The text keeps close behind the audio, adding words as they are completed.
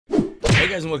Hey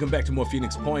guys, and welcome back to more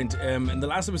Phoenix Point. In the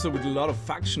last episode we did a lot of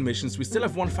faction missions. We still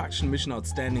have one faction mission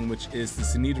outstanding, which is the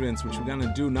Synedrians, which we're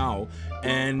gonna do now.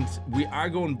 And we are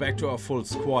going back to our full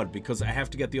squad because I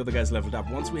have to get the other guys leveled up.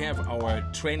 Once we have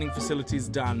our training facilities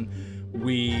done,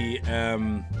 we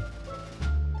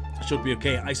should be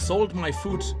okay. I sold my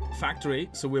food factory,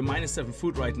 so we're -7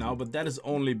 food right now, but that is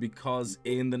only because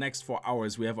in the next 4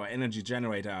 hours we have our energy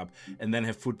generator up and then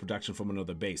have food production from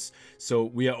another base. So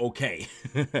we are okay.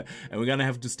 And we're gonna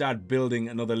have to start building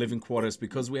another living quarters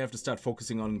because we have to start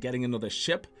focusing on getting another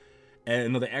ship,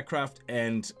 another aircraft,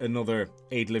 and another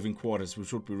 8 living quarters,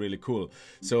 which would be really cool.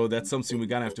 So that's something we're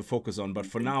gonna have to focus on. But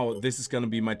for now, this is gonna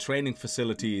be my training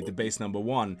facility, the base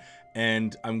 #1,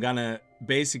 and I'm gonna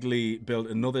basically build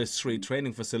another 3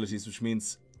 training facilities, which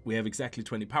means we have exactly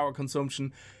 20 power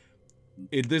consumption.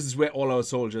 This is where all our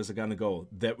soldiers are gonna go,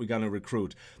 that we're gonna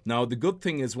recruit. Now, the good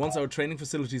thing is, once our training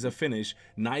facilities are finished,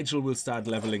 Nigel will start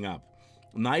leveling up.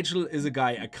 Nigel is a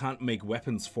guy I can't make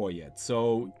weapons for yet,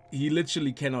 so he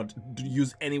literally cannot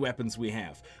use any weapons we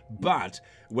have. But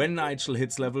when Nigel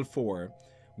hits level 4,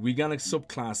 we're gonna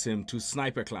subclass him to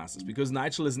sniper classes, because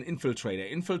Nigel is an infiltrator.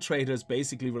 Infiltrators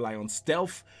basically rely on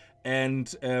stealth,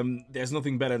 and there's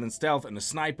nothing better than stealth and a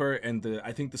sniper, and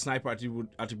I think the sniper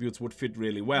attributes would fit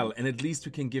really well. And at least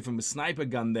we can give him a sniper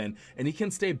gun then, and he can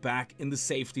stay back in the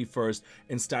safety first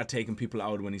and start taking people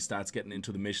out when he starts getting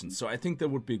into the missions. So I think that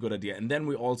would be a good idea. And then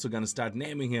we're also gonna start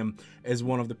naming him as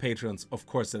one of the patrons, of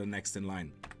course, that are next in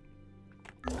line.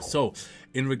 So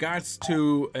in regards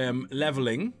to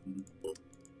leveling,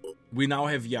 we now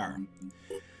have Yar.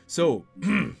 So,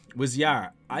 with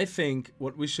Yar, I think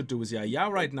what we should do with Yar,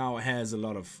 Yar right now has a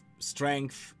lot of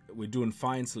strength. We're doing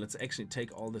fine, so let's actually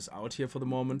take all this out here for the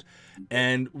moment.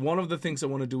 And one of the things I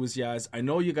want to do with Yar is, I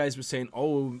know you guys were saying,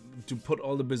 oh, to put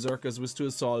all the berserkers with to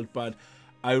assault, but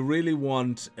I really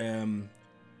want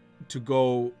to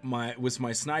go with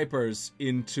my snipers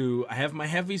into... I have my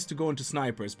heavies to go into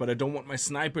snipers, but I don't want my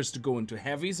snipers to go into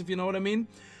heavies, if you know what I mean.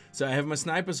 So I have my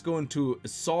snipers go into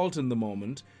assault in the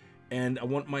moment, and I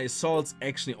want my assaults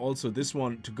actually also, this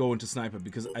one, to go into sniper,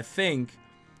 because I think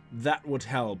that would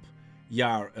help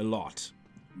Yar a lot.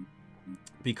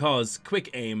 Because quick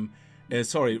aim,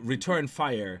 return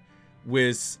fire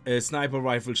with a sniper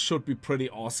rifle should be pretty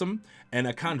awesome, and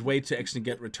I can't wait to actually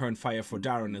get return fire for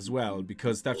Darren as well,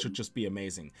 because that should just be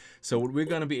amazing. So what we're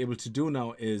going to be able to do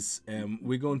now is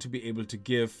we're going to be able to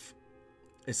give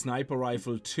a sniper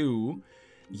rifle to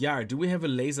Yar. Do we have a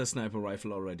laser sniper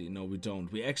rifle already? No, we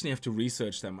don't. We actually have to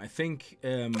research them. I think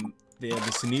they are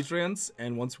the Synedrians,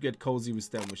 and once we get cozy with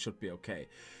them, we should be okay.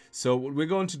 So what we're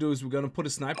going to do is we're going to put a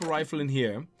sniper rifle in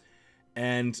here,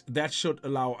 and that should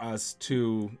allow us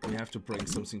to... We have to bring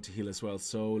something to heal as well,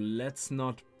 so let's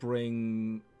not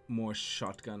bring more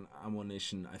shotgun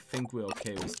ammunition. I think we're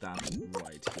okay with that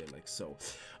right here, like so.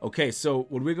 Okay, so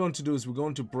what we're going to do is we're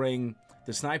going to bring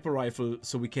the sniper rifle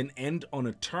so we can end on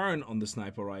a turn on the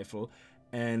sniper rifle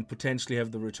and potentially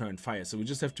have the return fire. So we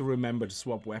just have to remember to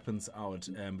swap weapons out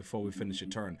before we finish a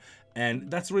turn. And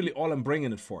that's really all I'm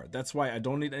bringing it for. That's why I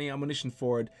don't need any ammunition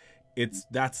for it.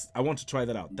 I want to try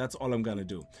that out. That's all I'm gonna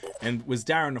do. And with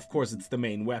Darren, of course, it's the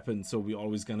main weapon, so we're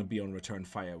always gonna be on return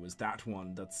fire with that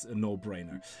one. That's a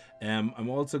no-brainer. I'm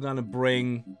also gonna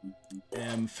bring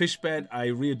fishbed. I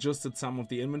readjusted some of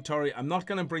the inventory. I'm not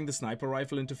gonna bring the sniper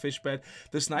rifle into fishbed.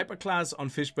 The sniper class on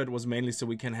fishbed was mainly so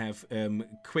we can have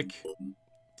quick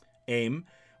aim,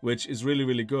 which is really,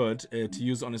 really good to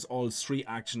use on his all 3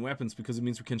 action weapons, because it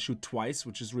means we can shoot twice,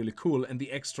 which is really cool. And the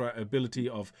extra ability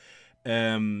of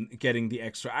getting the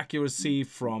extra accuracy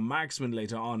from marksman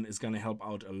later on is going to help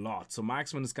out a lot. So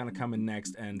marksman is going to come in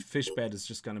next, and fishbed is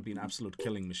just going to be an absolute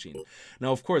killing machine.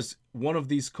 Now, of course, one of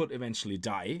these could eventually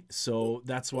die, so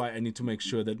that's why I need to make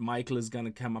sure that Michael is going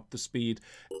to come up to speed,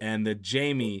 and that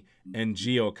Jamie and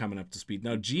Geo are coming up to speed.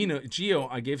 Now, Geo,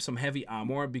 I gave some heavy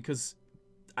armor because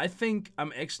I think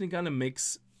I'm actually going to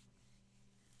mix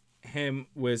him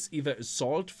with either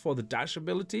assault for the dash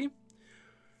ability,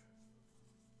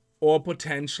 or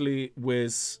potentially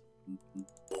with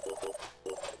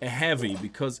a heavy,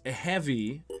 because a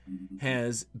heavy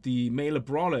has the melee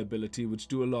brawler ability, which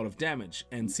do a lot of damage.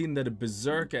 And seeing that a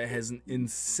berserker has an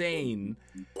insane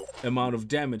amount of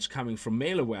damage coming from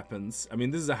melee weapons, I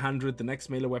mean, this is 100. The next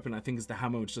melee weapon I think is the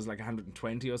hammer, which does like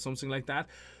 120 or something like that.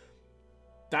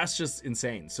 That's just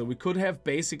insane. So we could have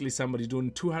basically somebody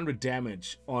doing 200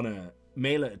 damage on a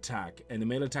melee attack, and the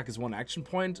melee attack is 1 action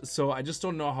point, so I just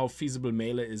don't know how feasible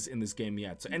melee is in this game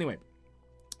yet. So anyway,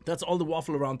 That's all the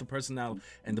waffle around the personnel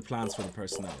and the plans for the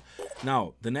personnel.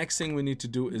 Now, the next thing we need to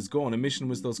do is go on a mission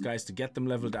with those guys to get them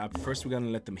leveled up. First, we're going to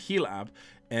let them heal up,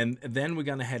 and then we're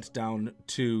going to head down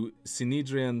to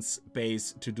Sinedrian's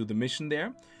base to do the mission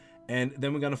there. And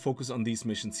then we're going to focus on these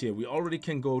missions here. We already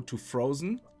can go to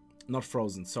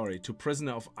to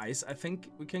Prisoner of Ice, I think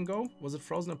we can go. Was it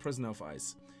Frozen or Prisoner of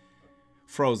Ice?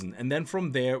 Frozen. And then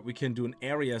from there, we can do an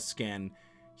area scan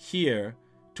here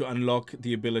to unlock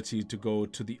the ability to go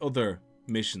to the other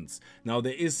missions. Now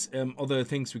there is other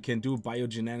things we can do,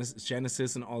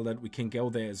 biogenesis and all that. We can go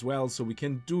there as well, so we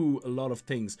can do a lot of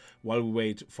things while we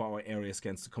wait for our area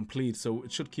scans to complete, so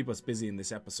it should keep us busy in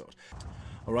this episode.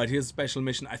 Alright, here's a special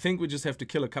mission. I think we just have to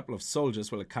kill a couple of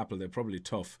soldiers. Well, a couple, they're probably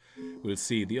tough. We'll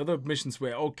see. The other missions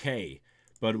were okay,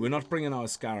 but we're not bringing our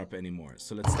Scarab anymore.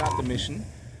 So let's start the mission.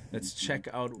 Let's check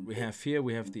out what we have here.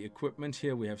 We have the equipment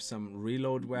here. We have some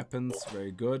reload weapons.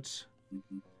 Very good.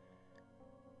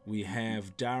 We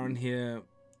have Darren here.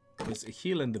 There's a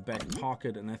heal in the back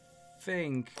pocket, and I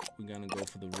think we're gonna go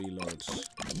for the reload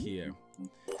here.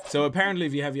 So apparently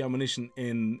if you have your ammunition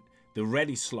in the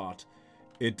ready slot,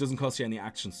 it doesn't cost you any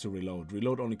actions to reload.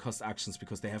 Reload only costs actions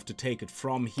because they have to take it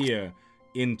from here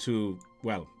into,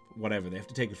 well, whatever. They have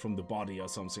to take it from the body or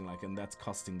something like, and that's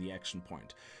costing the action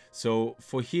point. So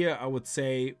for here, I would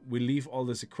say we leave all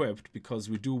this equipped because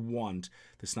we do want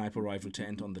the sniper rifle to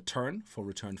end on the turn for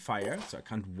return fire. So I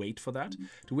can't wait for that.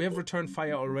 Do we have return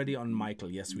fire already on Michael?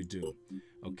 Yes, we do.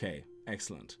 Okay,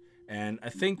 excellent. And I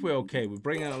think we're okay. We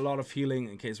bring in a lot of healing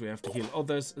in case we have to heal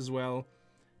others as well.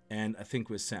 And I think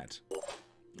we're set.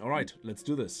 All right, let's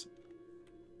do this.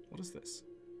 What is this?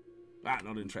 Ah,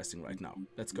 not interesting right now.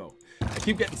 Let's go. I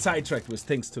keep getting sidetracked with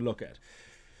things to look at.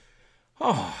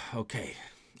 Oh, okay.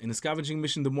 In a scavenging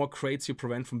mission, the more crates you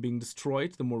prevent from being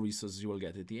destroyed, the more resources you will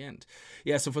get at the end.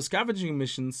 Yeah, so for scavenging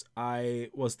missions, I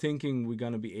was thinking we're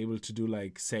going to be able to do,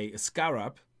 like, say, a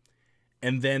Scarab,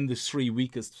 and then the 3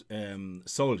 weakest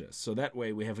soldiers. So that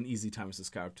way we have an easy time as a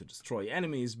Scarab to destroy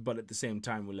enemies, but at the same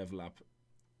time we level up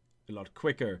a lot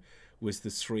quicker with the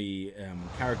 3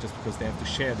 characters because they have to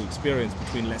share the experience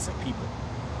between lesser people.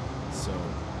 So,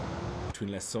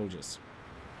 between less soldiers.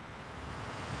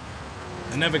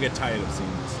 I never get tired of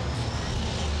seeing this.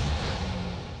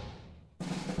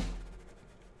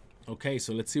 Okay,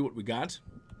 so let's see what we got.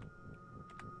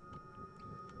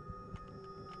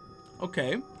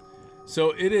 Okay,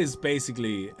 so it is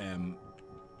basically a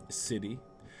city.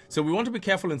 So we want to be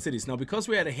careful in cities. Now, because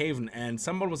we're at a haven, and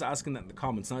someone was asking that in the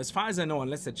comments. Now, as far as I know,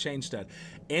 unless they changed that,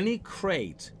 any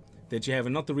crate that you have,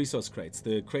 and not the resource crates,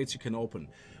 the crates you can open,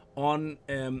 on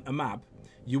a map,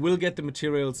 you will get the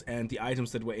materials and the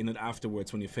items that were in it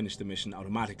afterwards when you finish the mission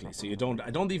automatically. So you don't, I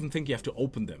don't even think you have to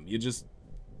open them. You just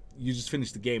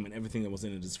finish the game and everything that was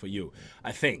in it is for you.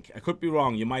 I think. I could be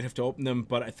wrong. You might have to open them,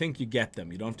 but I think you get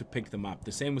them. You don't have to pick them up.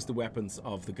 The same with the weapons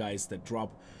of the guys that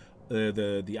drop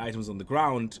the items on the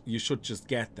ground. You should just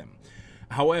get them.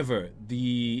 However,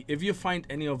 if you find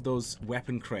any of those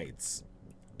weapon crates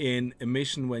in a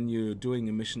mission when you're doing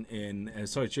a mission in,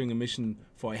 during a mission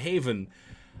for a haven,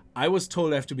 I was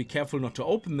told I have to be careful not to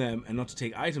open them and not to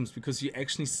take items because you're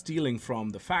actually stealing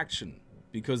from the faction.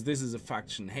 Because this is a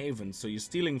faction haven, so you're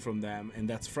stealing from them and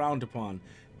that's frowned upon.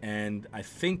 And I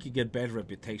think you get bad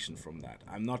reputation from that.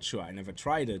 I'm not sure, I never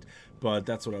tried it, but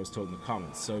that's what I was told in the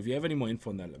comments. So if you have any more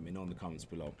info on that, let me know in the comments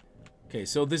below. Okay,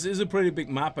 so this is a pretty big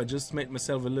map. I just made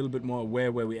myself a little bit more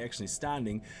aware where we're actually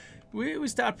standing. We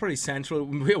start pretty central.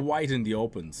 We're wide in the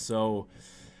open, so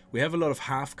we have a lot of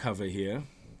half cover here,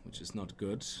 which is not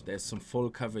good. There's some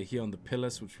full cover here on the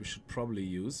pillars, which we should probably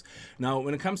use. Now,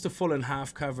 when it comes to full and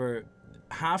half cover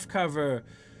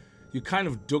you kind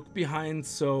of duck behind,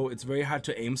 so it's very hard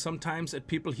to aim sometimes at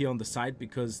people here on the side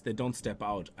because they don't step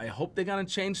out. I hope they're gonna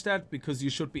change that because you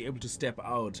should be able to step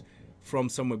out from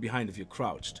somewhere behind if you're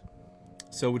crouched.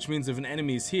 So which means if an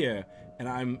enemy is here and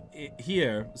I'm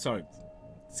here, sorry,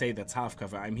 say that's half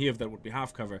cover, I'm here if that would be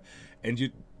half cover, and you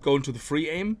go into the free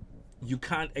aim, you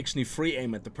can't actually free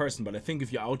aim at the person, but I think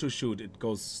if you auto shoot, it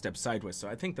goes step sideways. So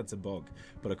I think that's a bug,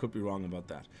 but I could be wrong about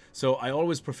that. So I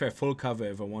always prefer full cover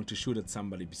if I want to shoot at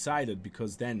somebody beside it,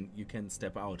 because then you can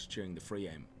step out during the free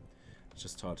aim.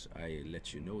 Just thought I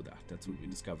let you know that. That's what we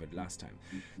discovered last time.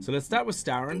 So let's start with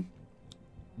Darren.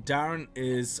 Darren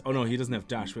is, oh no, he doesn't have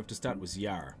dash. We have to start with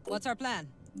Yar. What's our plan?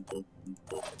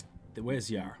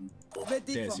 Where's Yar?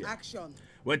 Waiting for action.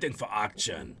 Waiting for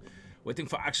action. Waiting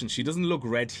for action. She doesn't look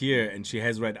red here, and she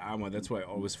has red armor. That's why I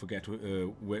always forget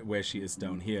where she is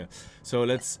down here. So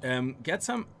let's get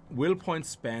some will points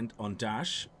spent on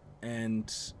dash, and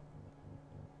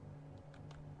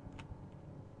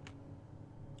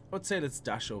let's say let's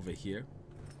dash over here.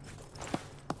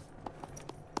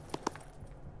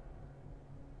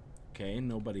 Okay,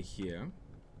 nobody here.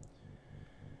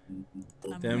 I'm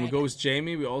Then we ready. go with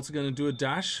Jamie. We're also gonna do a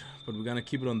dash, but we're gonna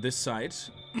keep it on this side.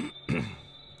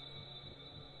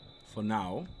 For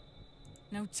now.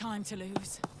 No time to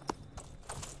lose.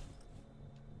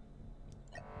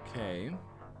 Okay.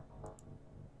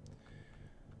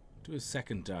 Do a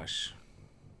second dash.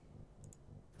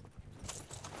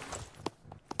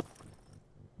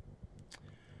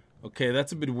 Okay,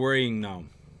 that's a bit worrying now.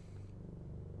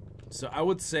 So I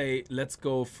would say let's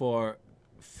go for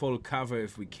full cover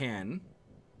if we can.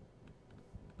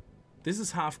 This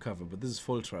is half cover, but this is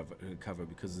full cover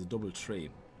because it's a double tree.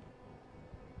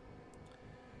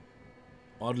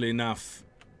 Oddly enough,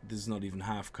 this is not even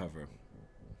half cover.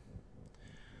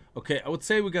 Okay, I would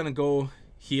say we're gonna go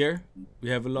here. We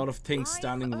have a lot of things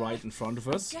standing right in front of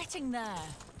us. Getting there.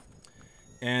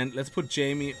 And let's put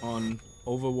Jamie on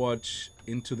Overwatch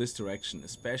into this direction,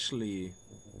 especially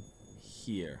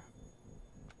here.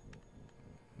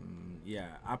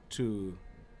 Yeah, up to...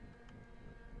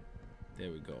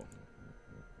 There we go.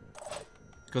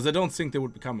 Because I don't think they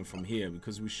would be coming from here,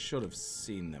 because we should have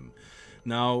seen them.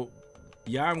 Now,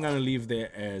 yeah, I'm gonna leave there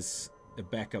as a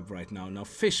backup right now. Now,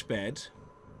 Fishbed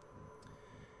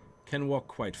can walk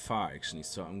quite far, actually,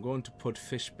 so I'm going to put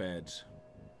Fishbed...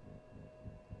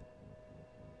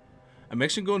 I'm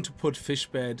actually going to put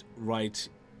Fishbed right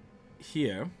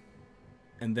here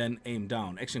and then aim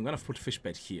down. Actually, I'm going to put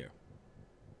Fishbed here.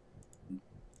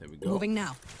 There we go. Moving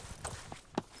now.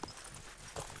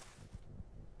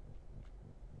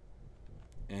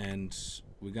 And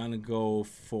we're going to go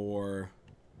for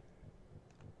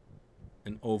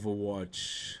an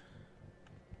Overwatch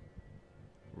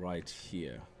right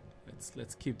here.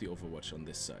 Let's keep the Overwatch on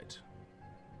this side.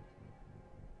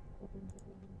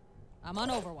 I'm on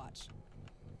Overwatch.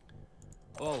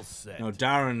 All set. Now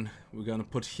Darren, we're gonna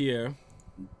put here.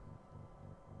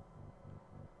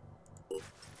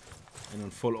 And on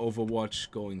full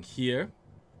Overwatch going here.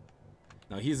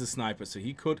 Now he's a sniper, so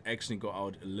he could actually go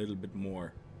out a little bit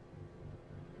more.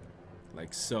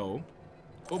 Like so.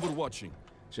 Overwatching.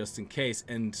 Just in case.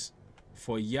 And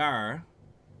for Yar,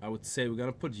 I would say we're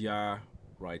gonna put Yar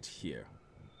right here.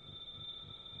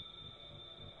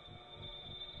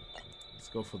 Let's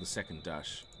go for the second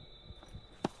dash.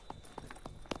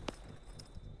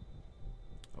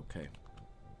 Okay.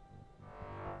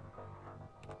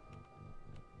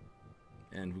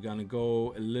 And we're gonna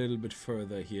go a little bit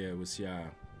further here with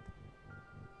Yar.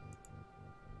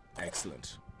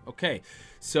 Excellent. Okay,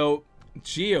 so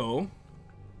Geo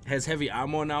has heavy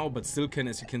armor now, but still can,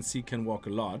 as you can see, can walk a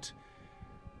lot.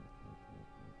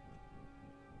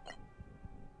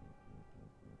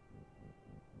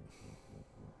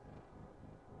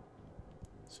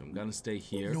 So I'm gonna stay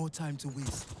here. No time to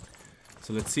waste.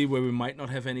 So let's see where we might not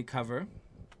have any cover.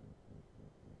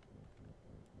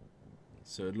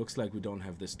 So it looks like we don't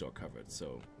have this door covered,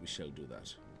 so we shall do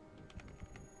that.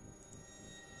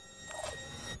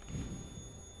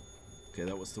 Okay,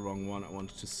 that was the wrong one. I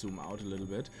wanted to zoom out a little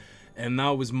bit. And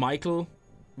now with Michael,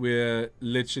 we're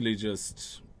literally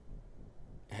just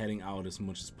heading out as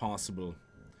much as possible.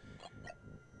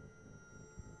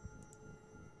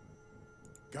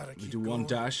 We do one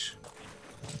dash.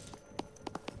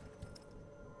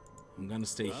 I'm gonna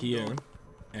stay here.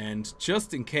 And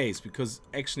just in case, because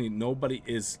actually nobody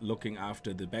is looking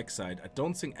after the backside, I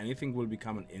don't think anything will be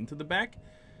coming into the back.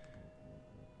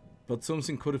 But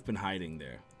something could have been hiding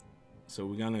there. So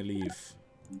we're gonna leave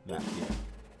that here.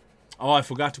 Oh, I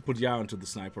forgot to put Yar onto the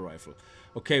sniper rifle.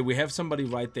 Okay, we have somebody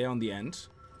right there on the end.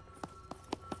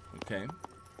 Okay.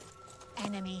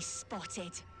 Enemy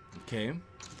spotted. Okay.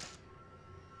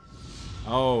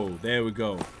 Oh, there we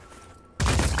go.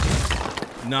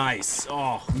 Nice.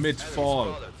 Oh,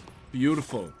 mid-fall.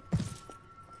 Beautiful.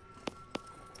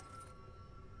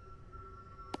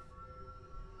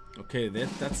 Okay,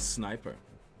 that's a sniper.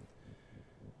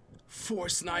 4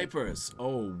 snipers.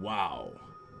 Oh, wow.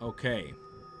 Okay.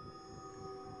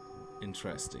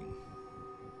 Interesting.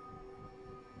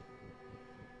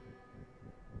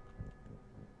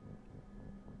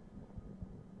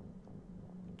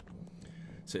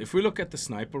 So if we look at the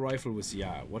sniper rifle with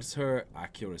Yar, what's her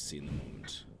accuracy in the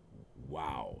moment?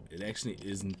 Wow, it actually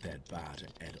isn't that bad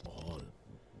at all.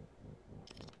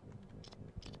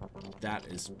 That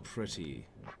is pretty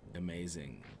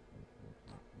amazing.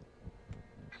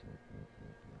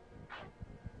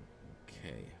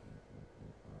 Okay.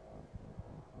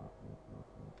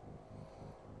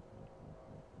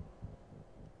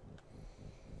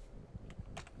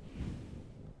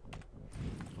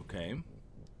 Okay.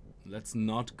 Let's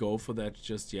not go for that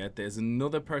just yet. There's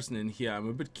another person in here. I'm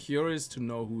a bit curious to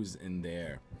know who's in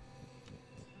there.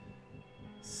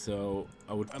 So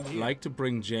I would I'm here. like to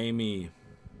bring Jamie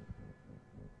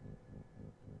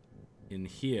in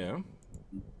here.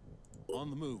 On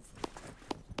the move.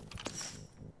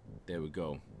 There we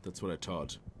go. That's what I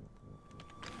thought.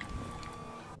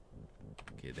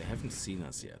 Okay, they haven't seen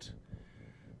us yet.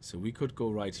 So we could go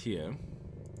right here.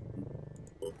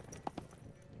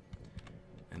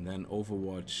 And then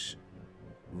Overwatch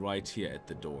right here at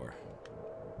the door.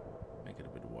 Make it a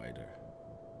bit wider.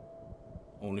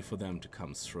 Only for them to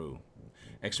come through.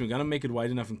 Actually, we're gonna make it wide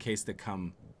enough in case they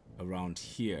come around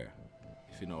here.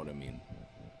 If you know what I mean.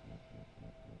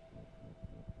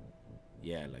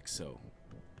 Yeah, like so.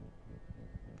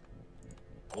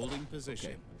 Holding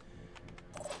position.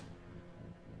 Okay.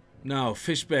 Now,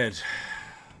 fish bed.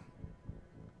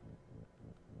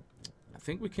 I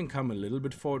think we can come a little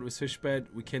bit forward with fish bed.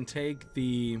 We can take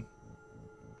the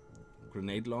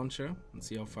grenade launcher and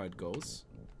see how far it goes.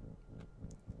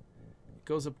 It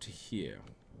goes up to here.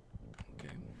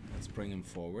 Okay, let's bring him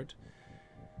forward.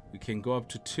 We can go up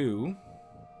to 2.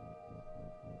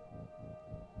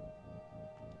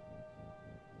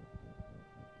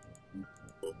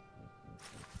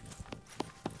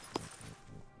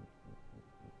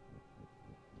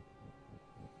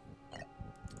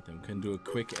 Then we can do a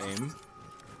quick aim.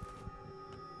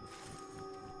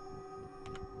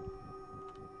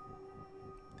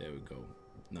 There we go.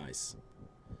 Nice.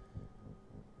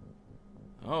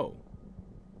 Oh.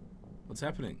 What's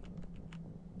happening?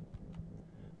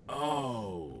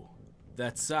 Oh.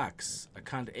 That sucks. I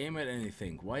can't aim at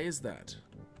anything. Why is that?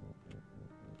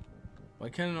 Why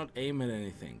can I not aim at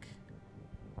anything?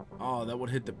 Oh, that would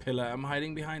hit the pillar I'm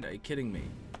hiding behind? Are you kidding me?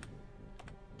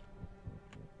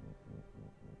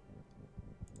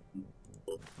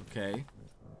 Okay.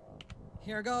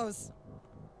 Here goes.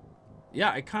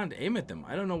 Yeah, I can't aim at them.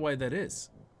 I don't know why that is.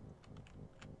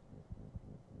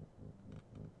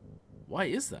 Why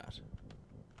is that?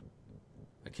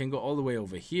 I can go all the way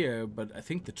over here, but I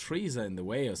think the trees are in the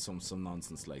way or some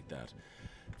nonsense like that.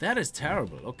 That is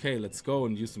terrible. Okay, let's go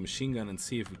and use the machine gun and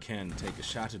see if we can take a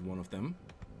shot at one of them.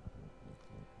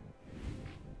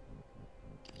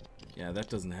 Yeah, that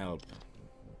doesn't help.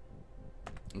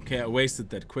 Okay, I wasted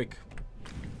that quick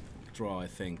draw, I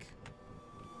think.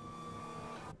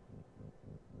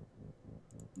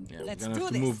 Yeah, we're gonna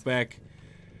have to move back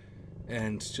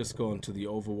and just go into the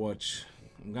Overwatch.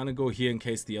 I'm gonna go here in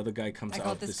case the other guy comes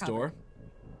out this door.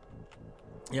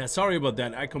 Yeah, sorry about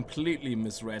that. I completely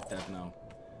misread that now.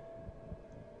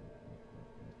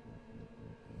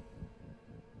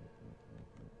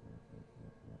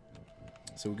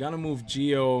 So we're gonna move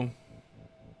Geo.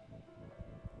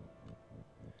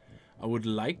 I would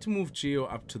like to move Geo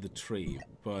up to the tree,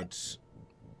 but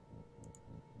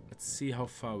let's see how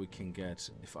far we can get.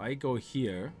 If I go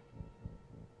here,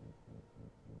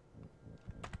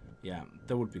 yeah,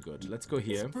 that would be good. Let's go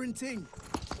here. Sprinting.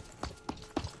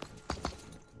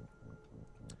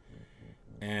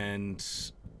 And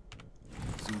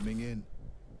Zooming in.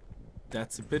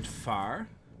 that's a bit far.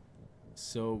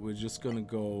 So we're just gonna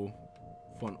go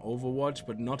for an Overwatch,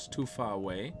 but not too far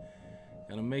away.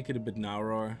 Gonna make it a bit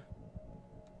narrower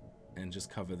and just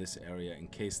cover this area in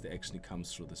case they actually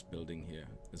comes through this building here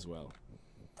as well.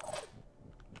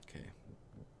 Okay.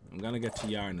 I'm gonna get to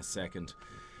Yar in a second.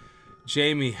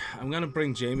 Jamie. I'm gonna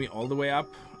bring Jamie all the way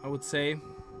up, I would say.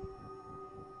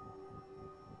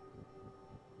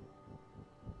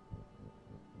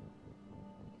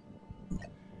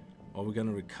 Are we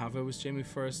gonna recover with Jamie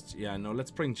first? Yeah, no,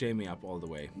 let's bring Jamie up all the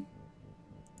way.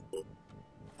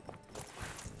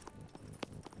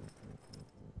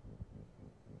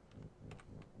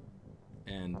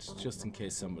 And just in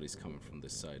case somebody's coming from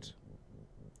this side.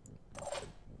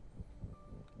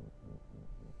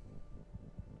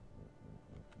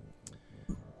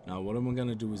 Now, what am I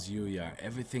gonna do with you? Yeah,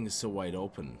 everything is so wide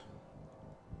open.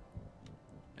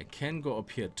 I can go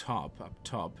up here up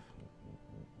top.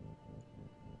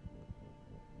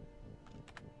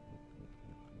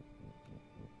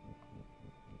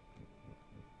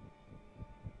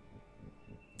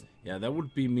 Yeah, that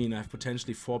would be mean. I have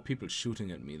potentially 4 people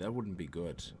shooting at me. That wouldn't be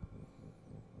good.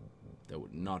 That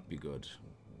would not be good.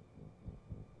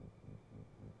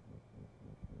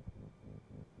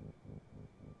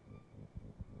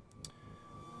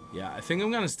 Yeah, I think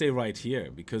I'm gonna stay right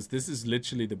here because this is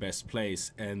literally the best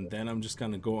place, and then I'm just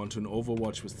gonna go onto an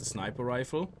Overwatch with the sniper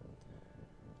rifle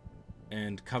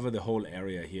and cover the whole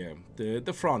area here.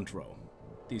 The front row.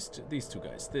 These two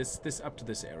guys. This up to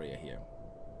this area here.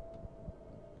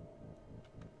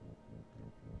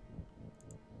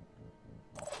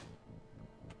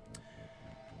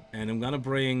 And I'm gonna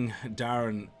bring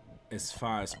Darren as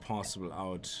far as possible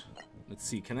out Let's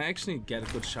see. Can I actually get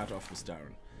a good shot off with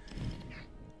Darren?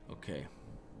 Okay.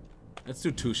 Let's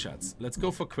do 2 shots. Let's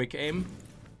go for quick aim,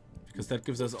 because that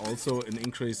gives us also an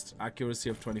increased accuracy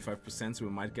of 25%, so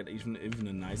we might get even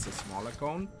a nicer, smaller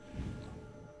cone.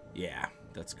 Yeah,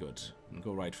 that's good. And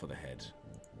go right for the head.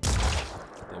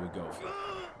 There we go.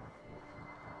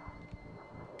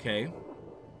 Okay.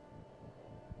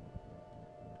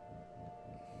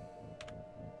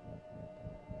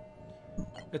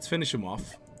 Let's finish him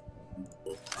off.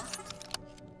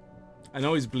 I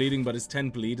know he's bleeding, but his 10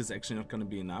 bleed is actually not going to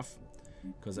be enough.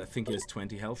 Because I think he has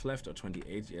 20 health left, or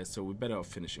 28, yeah, so we better off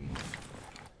finishing him off.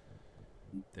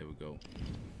 There we go.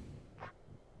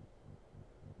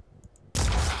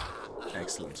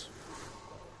 Excellent.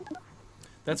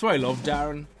 That's why I love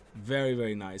Darren. Very,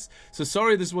 very nice. So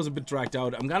sorry this was a bit dragged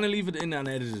out. I'm gonna leave it in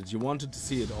unedited. You wanted to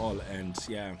see it all, and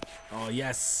yeah. Oh,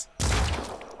 yes.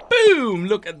 Boom!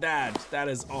 Look at that. That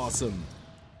is awesome.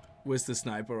 With the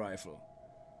sniper rifle.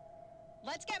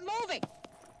 Let's get moving.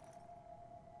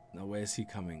 Now, where is he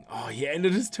coming? Oh, he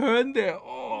ended his turn there.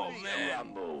 Oh,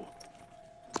 man.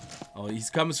 Oh, he's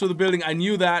coming through the building. I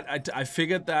knew that. I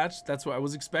figured that. That's why I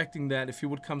was expecting that. If he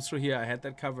would come through here, I had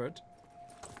that covered.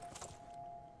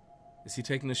 Is he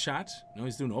taking a shot? No,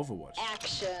 he's doing Overwatch.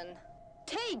 Action.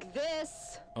 Take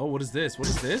this. Oh, what is this? What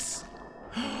is this?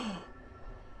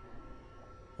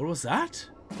 What was that?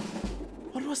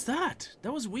 What was that?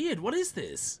 That was weird. What is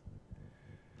this?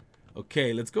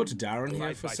 Okay, let's go to Darren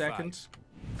here for a second.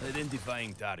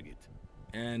 Identifying target.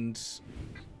 And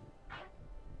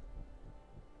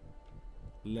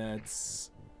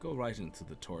let's go right into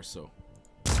the torso.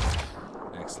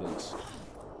 Excellent.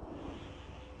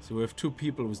 So we have 2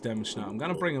 people with damage now. I'm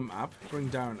gonna bring him up, bring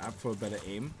Darren up for a better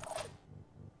aim.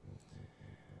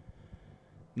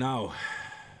 Now,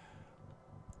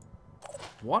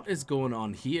 what is going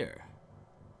on here?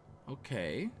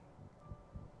 Okay.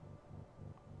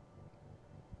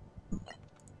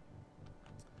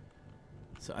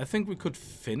 So I think we could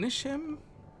finish him.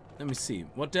 Let me see.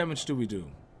 What damage do we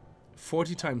do?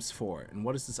 40 times 4. And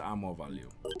what is this armor value?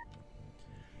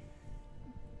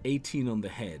 18 on the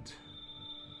head.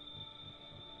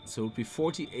 So it would be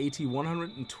 40, 80,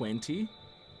 120.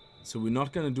 So we're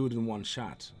not going to do it in one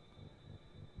shot.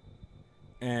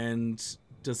 And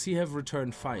does he have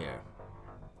return fire?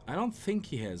 I don't think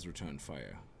he has return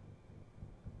fire.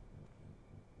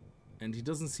 And he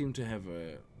doesn't seem to have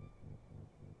a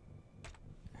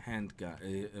handgun,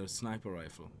 a sniper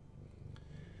rifle.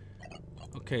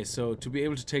 Okay, so to be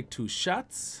able to take 2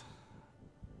 shots,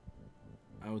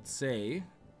 I would say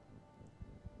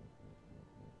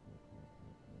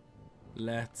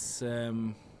let's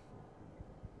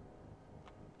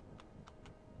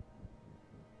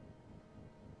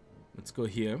go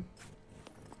here,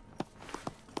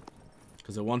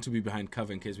 because I want to be behind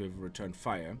cover in case we have a return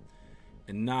fire.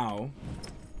 And now,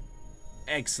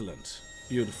 excellent,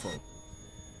 beautiful.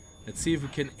 Let's see if we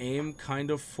can aim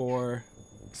kind of for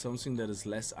something that is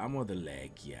less armor. The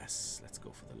leg, yes. Let's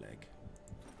go for the leg.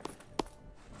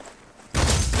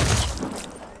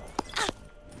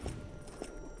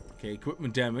 Okay,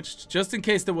 equipment damaged. Just in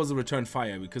case there was a return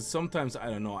fire, because sometimes,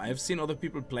 I don't know, I have seen other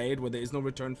people play it where there is no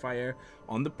return fire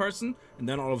on the person, and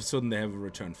then all of a sudden they have a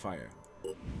return fire.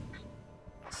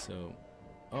 So,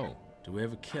 oh, do we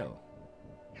have a kill?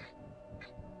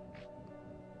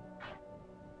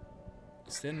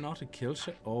 Is there not a kill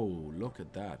shot? Oh, look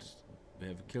at that. We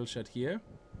have a kill shot here.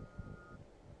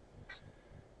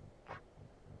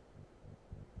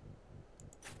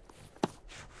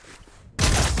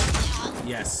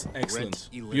 Yes, excellent.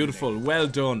 Beautiful. Well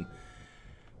done.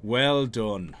 Well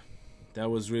done. That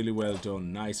was really well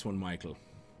done. Nice one, Michael.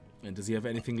 And does he have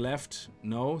anything left?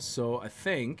 No. So I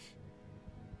think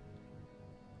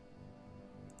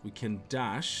we can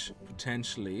dash,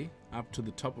 potentially, up to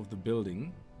the top of the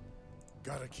building.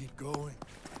 Gotta keep going.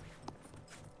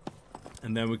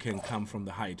 And then we can come from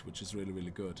the height, which is really,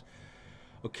 really good.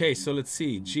 Okay, so let's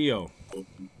see. Geo.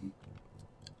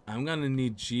 I'm gonna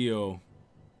need Geo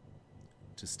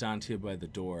to stand here by the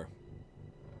door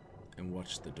and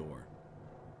watch the door.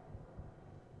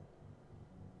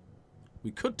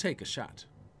 We could take a shot.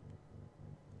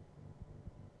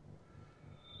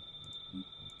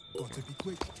 Gotta be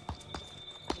quick.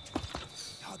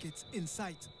 Targets in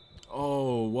sight.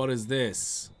 Oh, what is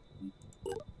this?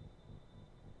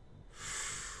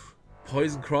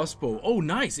 Poison crossbow. Oh,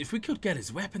 nice. If we could get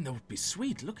his weapon, that would be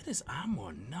sweet. Look at his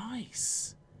armor.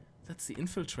 Nice. That's the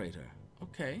infiltrator.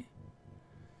 Okay.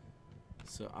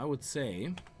 So I would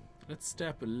say, let's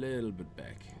step a little bit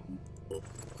back.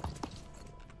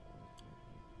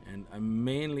 And I'm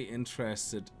mainly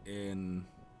interested in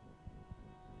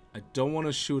I don't want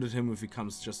to shoot at him if he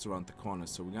comes just around the corner,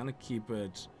 so we're gonna keep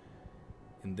it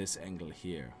in this angle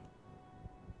here.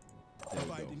 There we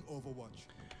go. Providing Overwatch.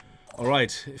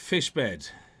 Alright, fish bed.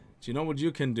 Do you know what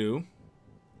you can do?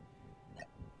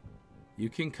 You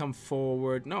can come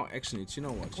forward. No, actually, do you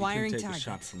know what? Acquiring you can take target. a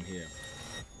shot from here.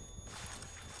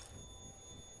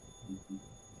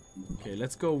 Okay,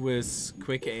 let's go with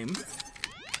quick aim.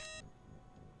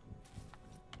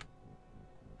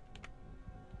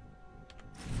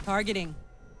 Targeting.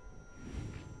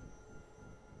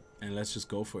 And let's just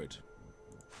go for it.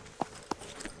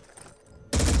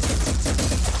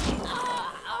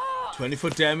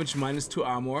 $20 damage, -2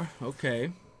 armor.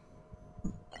 Okay.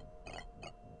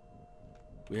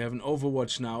 We have an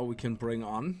Overwatch now we can bring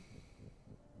on.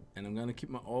 And I'm gonna keep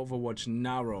my Overwatch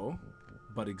narrow,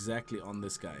 but exactly on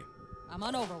this guy. I'm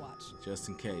on Overwatch. Just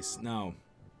in case. Now.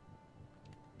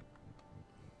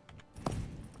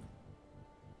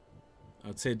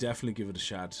 I'd say definitely give it a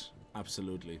shot.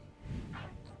 Absolutely.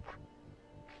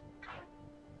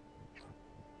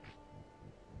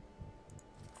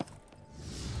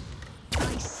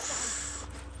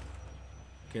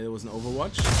 Okay, there was an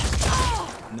Overwatch.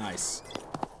 Nice.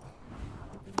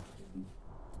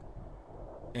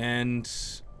 And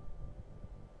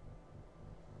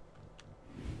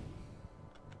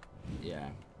yeah.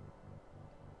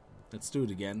 Let's do it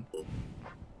again.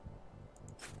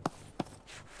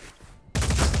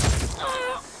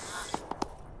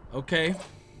 Okay.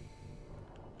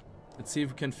 Let's see if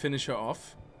we can finish her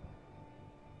off.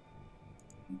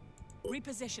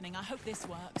 Repositioning. I hope this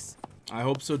works. I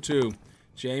hope so too.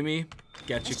 Jamie,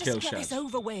 get your kill Let's just get shot. this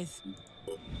over with.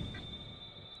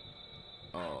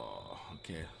 Oh,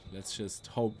 okay. Let's just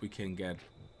hope we can get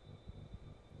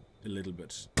a little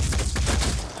bit.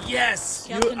 Yes!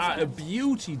 Kill You are confirmed. a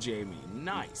beauty, Jamie.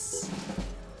 Nice.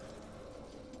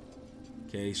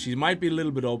 Okay, she might be a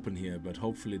little bit open here, but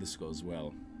hopefully this goes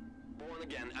well. Born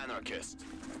again anarchist.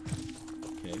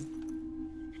 Okay.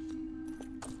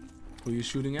 Who are you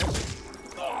shooting at?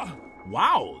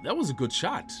 Wow, that was a good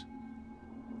shot.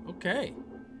 Okay.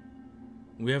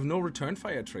 We have no return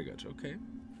fire triggered. Okay.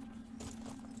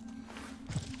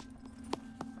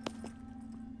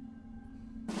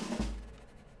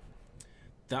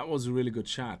 That was a really good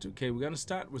shot. Okay, we're gonna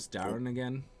start with Darren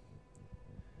again.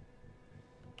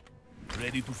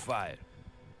 Ready to fire.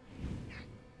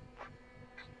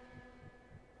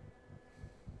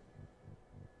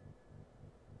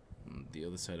 The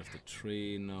other side of the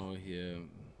tree now here.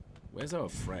 Where's our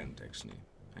friend, actually?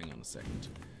 Hang on a second.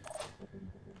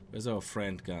 Where's our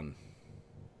friend gun?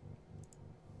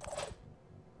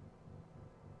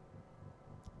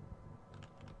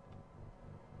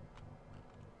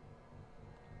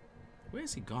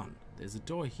 Where's he gone? There's a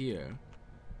door here.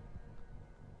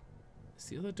 Is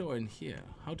the other door in here?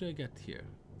 How do I get here?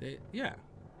 Yeah,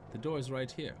 the door is right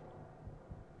here.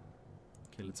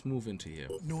 Okay, let's move into here.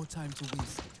 No time to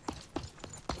waste.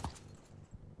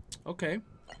 Okay.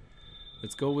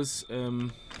 Let's go with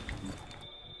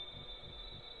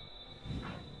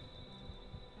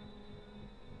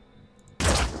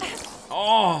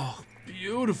oh,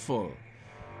 beautiful.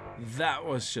 That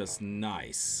was just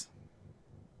nice.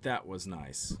 That was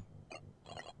nice.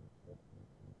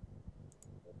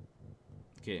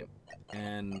 Okay,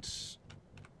 and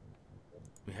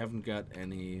we haven't got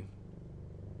any.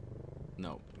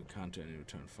 No, we can't do any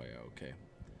return fire. Okay.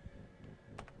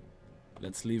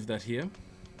 Let's leave that here.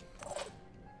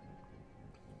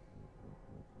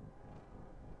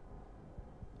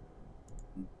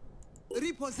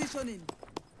 Repositioning.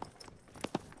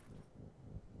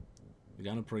 We're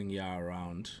gonna bring Ya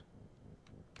around.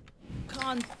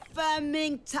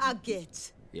 Confirming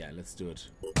target. Yeah, let's do it.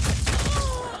 There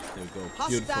we go.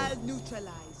 Beautiful. Hostile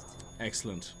neutralized.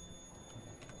 Excellent.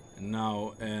 And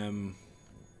now,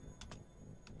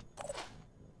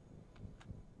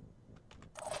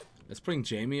 let's bring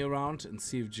Jamie around and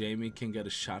see if Jamie can get a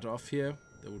shot off here.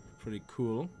 That would be pretty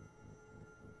cool.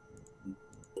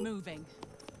 Moving.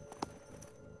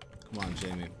 Come on,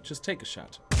 Jamie. Just take a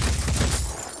shot.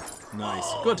 Nice.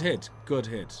 Good hit. Good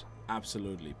hit.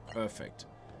 Absolutely. Perfect.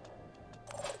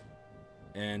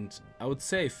 And I would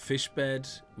say fish bed.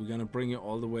 We're gonna bring you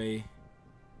all the way.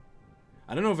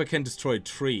 I don't know if I can destroy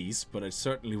trees, but I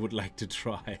certainly would like to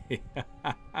try.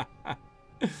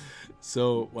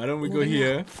 So why don't we go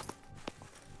here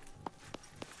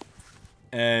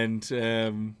and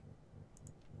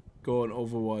go on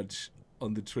Overwatch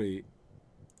on the tree.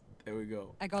 There we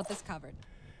go. I got this covered.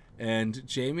 And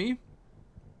Jamie.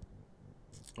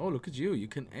 Oh, look at you. You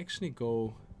can actually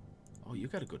go. Oh, you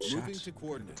got a good shot. Moving to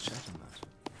coordinates. Shot on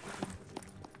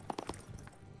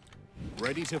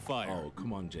Ready to fire. Oh,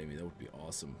 come on, Jamie. That would be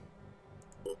awesome.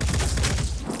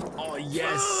 Oh,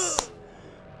 yes.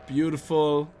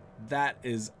 Beautiful. That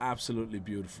is absolutely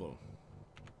beautiful.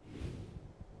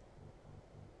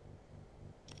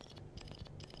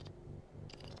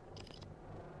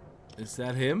 Is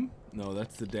that him? No,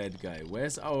 that's the dead guy.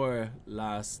 Where's our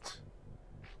last...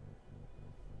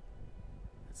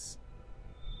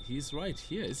 He's right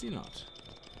here, is he not?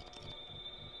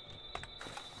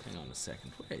 Hang on a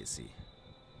second. Where is he?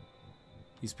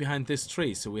 He's behind this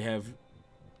tree. So we have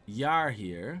Yar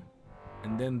here.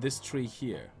 And then this tree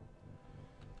here.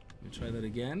 Let me try that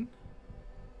again.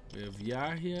 We have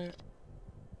Yar here.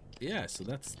 Yeah, so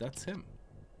that's him.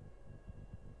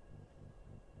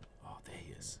 Oh, there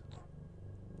he is.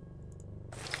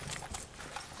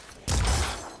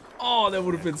 Oh, that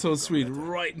would have been so sweet.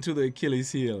 Right into the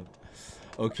Achilles heel.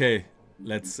 Okay,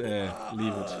 let's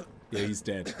leave it. Yeah, he's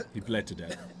dead. He bled to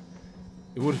death.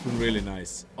 It would have been really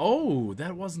nice. Oh,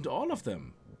 that wasn't all of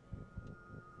them.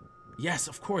 Yes,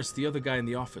 of course, the other guy in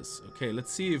the office. Okay,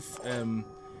 let's see if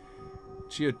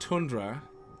Geotundra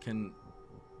can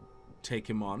take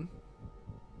him on.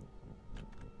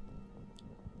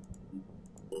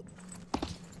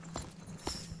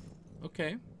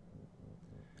 Okay.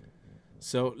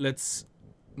 So let's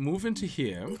move into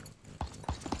here.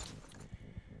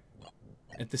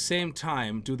 At the same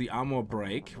time, do the armor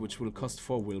break, which will cost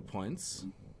 4 will points.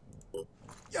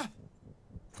 Yeah.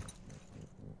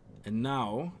 And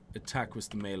now, attack with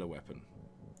the melee weapon.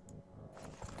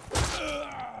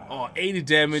 Oh, 80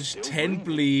 damage, 10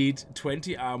 bleed,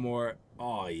 20 armor.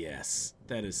 Oh, yes.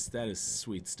 That is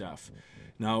sweet stuff.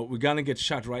 Now, we're gonna get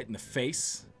shot right in the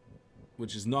face,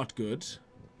 which is not good.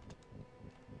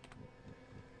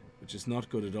 Which is not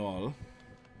good at all.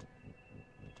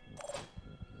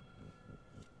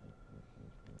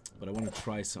 But I want to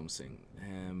try something.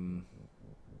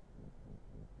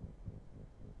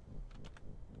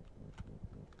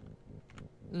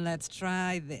 Let's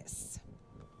try this.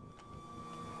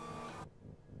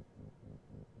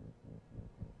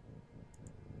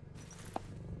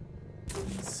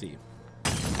 Let's see.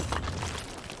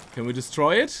 Can we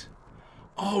destroy it?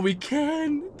 Oh, we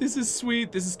can! This is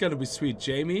sweet. This is gonna be sweet.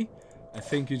 Jamie, I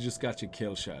think you just got your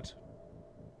kill shot.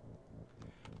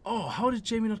 Oh, how did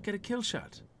Jamie not get a kill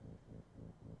shot?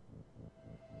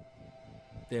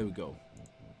 There we go.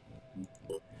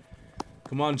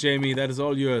 Come on, Jamie, that is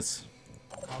all yours.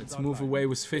 Let's move away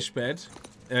with Fishbed,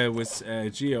 with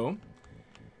Geo.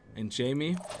 And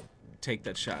Jamie, take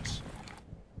that shot.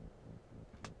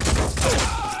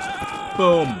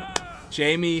 Boom!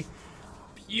 Jamie,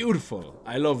 beautiful.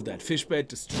 I love that. Fishbed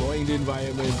destroying the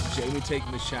environment, Jamie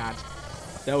taking the shot.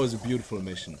 That was a beautiful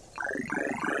mission.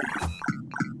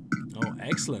 Oh,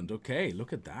 excellent. Okay,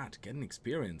 look at that. Getting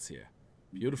experience here.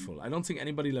 Beautiful. I don't think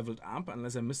anybody leveled up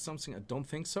unless I missed something. I don't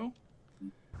think so.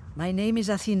 My name is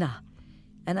Athena,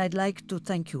 and I'd like to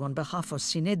thank you on behalf of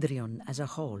Synedrion as a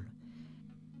whole.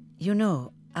 You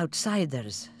know,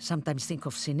 outsiders sometimes think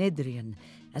of Synedrion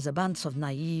as a bunch of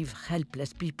naive,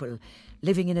 helpless people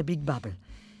living in a big bubble.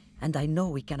 And I know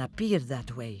we can appear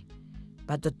that way.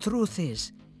 But the truth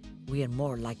is, we are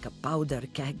more like a powder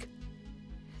keg.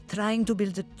 Trying to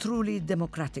build a truly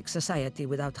democratic society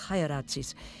without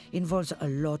hierarchies involves a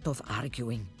lot of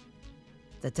arguing.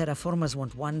 The terraformers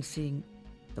want one thing,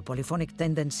 the polyphonic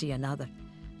tendency another.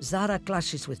 Zara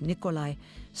clashes with Nikolai,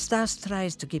 Stas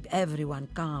tries to keep everyone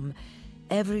calm.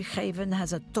 Every haven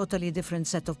has a totally different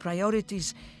set of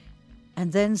priorities.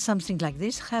 And then something like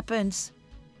this happens.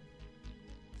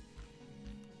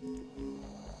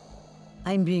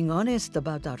 I'm being honest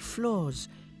about our flaws,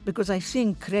 because I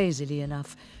think, crazily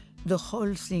enough, the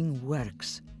whole thing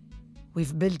works.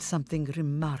 We've built something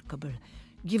remarkable,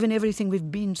 given everything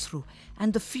we've been through,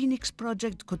 and the Phoenix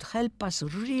Project could help us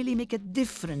really make a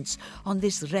difference on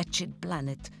this wretched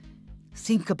planet.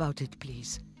 Think about it,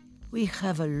 please. We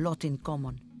have a lot in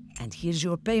common, and here's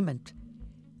your payment.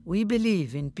 We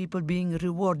believe in people being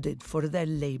rewarded for their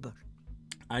labor.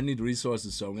 I need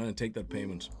resources, so I'm gonna take that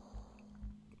payment.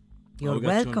 You're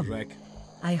welcome.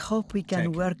 I hope we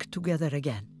can work together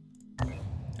again.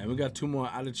 And we got 2 more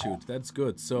attitude. That's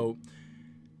good. So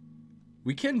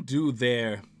we can do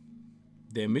their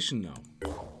mission now.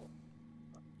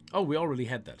 Oh, we already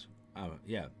had that.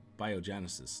 Yeah,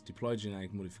 biogenesis. Deploy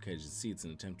genetic modification seeds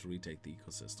and attempt to retake the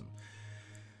ecosystem.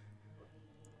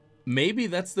 Maybe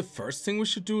that's the first thing we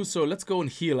should do. So let's go and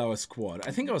heal our squad.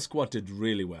 I think our squad did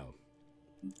really well.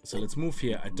 So let's move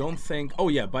here. I don't think... Oh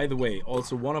yeah, by the way,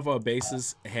 also one of our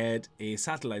bases had a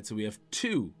satellite. So we have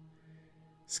 2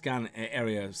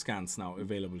 area scans now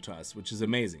available to us, which is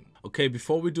amazing. Okay,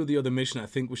 before we do the other mission, I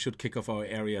think we should kick off our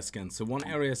area scan. So one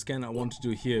area scan I want to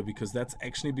do here, because that's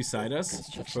actually beside us,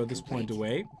 the furthest point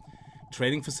away.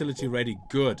 Trading facility ready.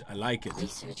 Good, I like it.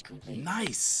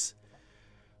 Nice.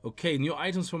 Okay, new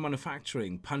items for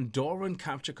manufacturing. Pandoran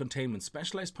capture containment.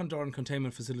 Specialized Pandoran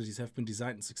containment facilities have been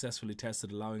designed and successfully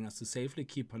tested, allowing us to safely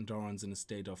keep Pandorans in a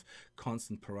state of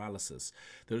constant paralysis.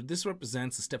 This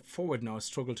represents a step forward in our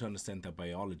struggle to understand their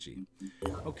biology.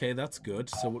 Okay, that's good.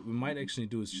 So what we might actually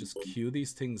do is just queue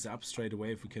these things up straight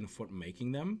away if we can afford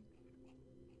making them.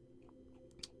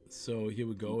 So here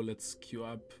we go. Let's queue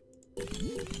up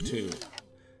 2.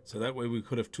 So that way we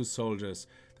could have 2 soldiers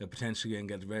that potentially can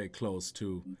get very close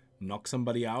to knock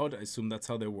somebody out. I assume that's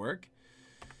how they work.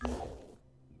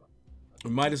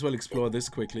 We might as well explore this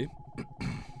quickly.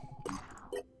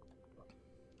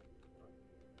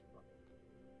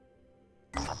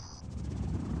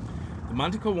 The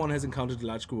Manticore 1 has encountered a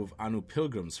large group of Anu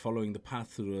pilgrims following the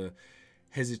path through the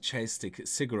Hesychastic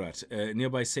Ziggurat, a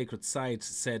nearby sacred site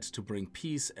said to bring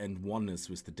peace and oneness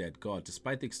with the dead god.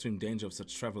 Despite the extreme danger of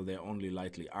such travel, they are only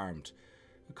lightly armed.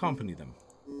 Accompany them.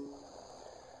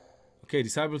 Okay,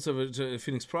 disciples of the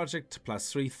Phoenix Project,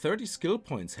 +3, 30 skill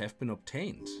points have been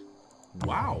obtained.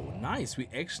 Wow, nice. We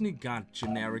actually got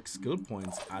generic skill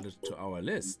points added to our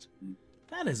list.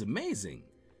 That is amazing.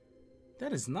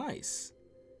 That is nice.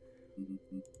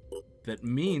 That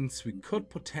means we could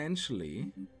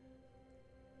potentially...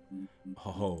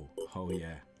 Oh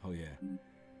yeah.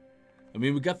 I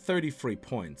mean, we got 30 free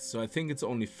points, so I think it's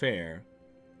only fair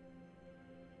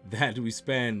that we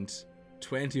spend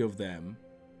 20 of them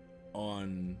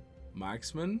on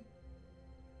marksman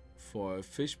for a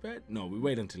fish bet. No, we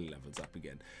wait until he levels up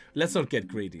again. Let's not get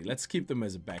greedy. Let's keep them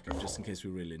as a backup just in case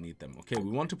we really need them. Okay,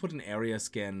 we want to put an area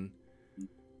scan,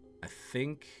 I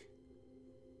think,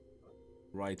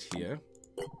 right here.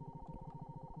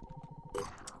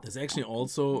 There's actually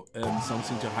also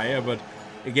something to hire, but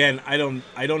again, I don't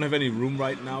have any room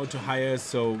right now to hire,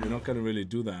 so we're not gonna really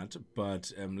do that.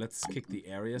 But let's kick the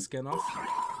area scan off,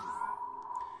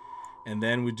 and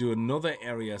then we do another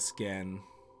area scan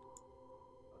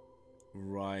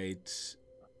right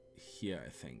here. I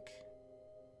think.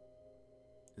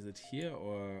 Is it here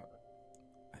or?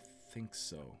 I think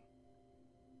so.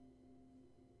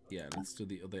 Yeah, let's do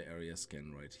the other area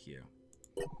scan right here.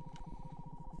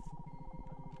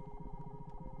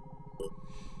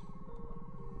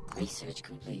 Research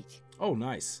complete. Oh,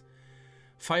 nice.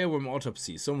 Fireworm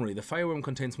autopsy. Summary. The fireworm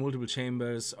contains multiple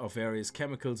chambers of various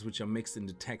chemicals which are mixed in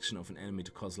detection of an enemy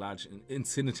to cause large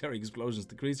incendiary explosions.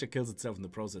 The creature kills itself in the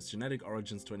process. Genetic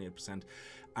origins 28%.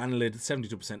 Annelid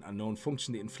 72% unknown.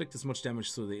 Function. They inflict as much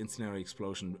damage through the incendiary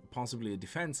explosion. Possibly a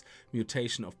defense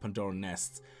mutation of Pandoran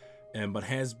nests. But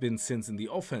has been since in the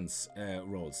offense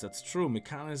roles. That's true.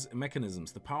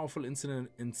 Mechanisms. The powerful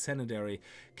incendiary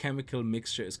chemical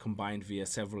mixture is combined via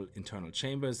several internal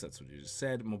chambers. That's what you just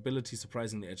said. Mobility,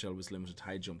 surprisingly agile with limited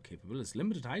high jump capabilities.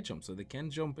 Limited high jump, so they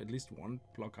can jump at least 1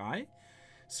 block high.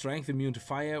 Strength, immune to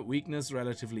fire. Weakness,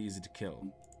 relatively easy to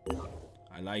kill.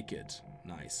 I like it.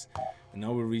 Nice. And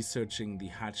now we're researching the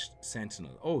hatched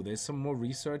sentinel. Oh, there's some more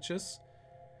researchers,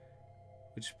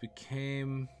 which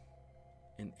became...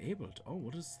 enabled. Oh,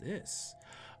 what is this?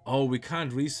 Oh, we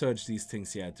can't research these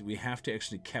things yet. We have to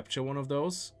actually capture one of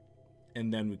those,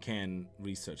 and then we can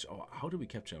research. Oh, how do we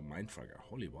capture a mindfragger?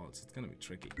 Holy balls, it's gonna be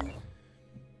tricky.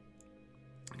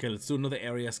 Okay, let's do another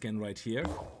area scan right here.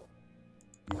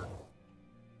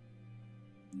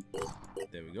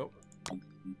 There we go.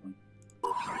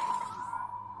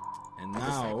 And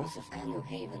now... Anno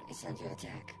Haven is under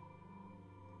attack.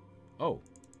 Oh,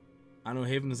 Anno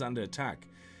Haven is under attack.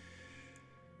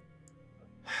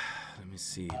 Let me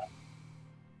see.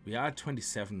 We are at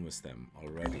 27 with them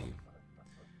already.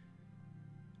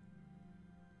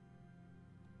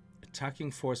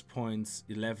 Attacking force points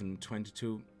 11,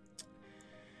 22.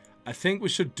 I think we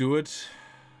should do it.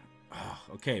 Oh,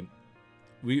 okay.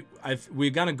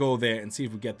 We're gonna go there and see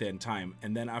if we get there in time,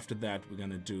 and then after that we're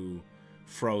gonna do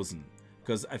Frozen,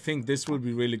 because I think this will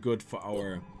be really good for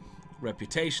our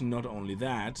reputation. Not only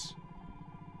that,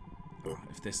 oh,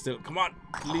 if they're still, come on,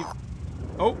 leave.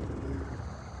 Oh,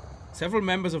 several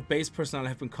members of base personnel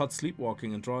have been caught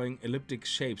sleepwalking and drawing elliptic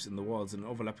shapes in the walls in an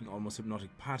overlapping, almost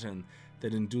hypnotic pattern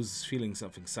that induces feelings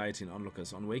of anxiety in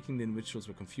onlookers. On waking, the individuals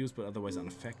were confused but otherwise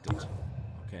unaffected.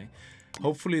 Okay,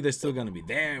 hopefully they're still gonna be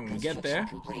there when we get there.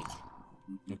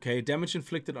 Okay, damage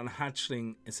inflicted on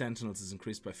hatchling sentinels is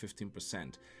increased by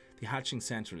 15%. The hatching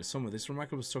center is somewhere. This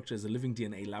remarkable structure is a living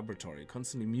DNA laboratory,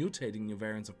 constantly mutating new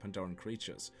variants of Pandoran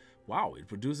creatures. Wow, it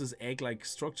produces egg-like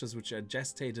structures which are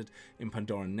gestated in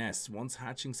Pandoran nests. Once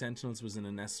hatching sentinels within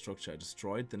a nest structure are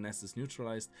destroyed, the nest is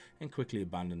neutralized and quickly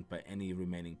abandoned by any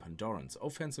remaining Pandorans.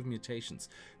 Offensive mutations.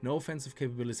 No offensive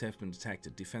capabilities have been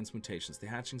detected. Defense mutations. The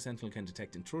hatching sentinel can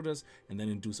detect intruders and then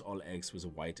induce all eggs with a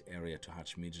white area to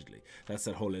hatch immediately. That's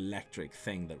that whole electric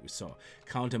thing that we saw.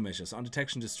 Countermeasures. On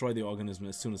detection, destroy the organism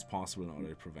as soon as possible in order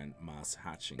to prevent mass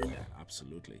hatching. Yeah,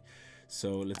 absolutely.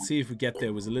 So let's see if we get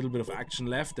there with a little bit of action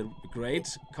left. That would be great.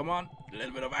 Come on, a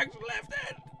little bit of action left.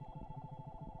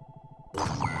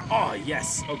 Oh,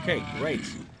 yes. Okay, great.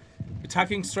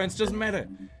 Attacking strengths doesn't matter.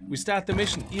 We start the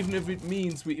mission, even if it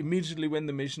means we immediately win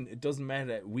the mission. It doesn't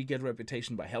matter. We get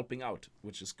reputation by helping out,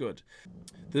 which is good.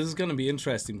 This is going to be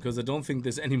interesting because I don't think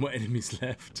there's any more enemies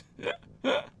left.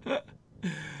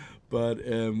 But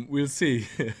we'll see.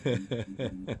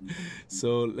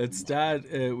 So let's start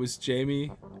with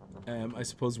Jamie. I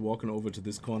suppose walking over to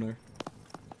this corner.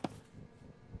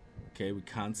 Okay, we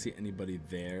can't see anybody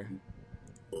there.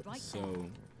 So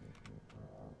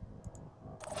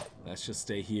let's just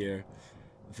stay here.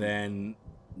 Then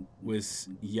with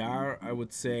Yar, I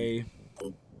would say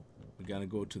we're gonna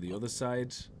go to the other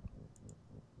side.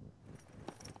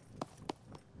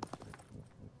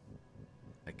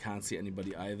 I can't see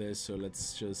anybody either, so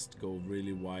let's just go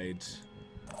really wide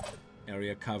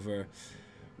area cover.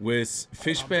 With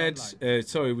Fishbed,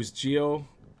 sorry, with Geo,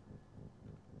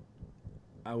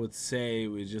 I would say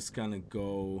we're just gonna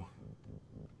go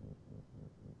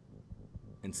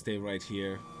and stay right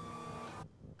here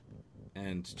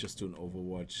and just do an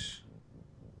overwatch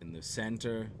in the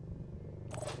center.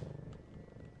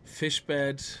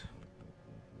 Fishbed,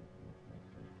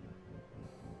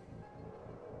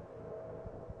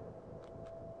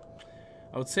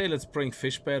 I would say let's bring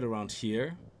Fishbed around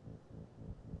here.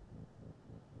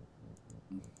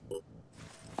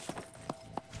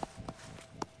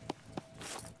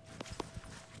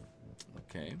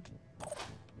 Okay.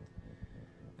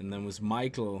 And then with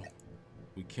Michael,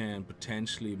 we can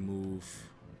potentially move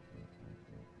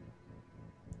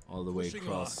all the way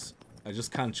across. I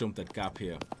just can't jump that gap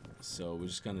here. So we're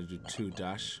just gonna do 2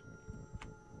 dash.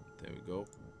 There we go.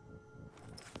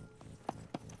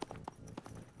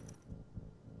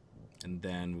 And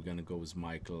then we're gonna go with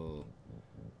Michael,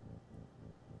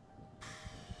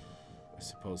 I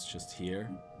suppose just here.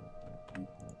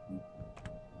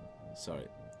 Sorry,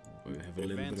 we have a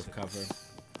little bit of cover.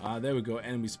 Ah, there we go,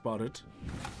 enemy spotted.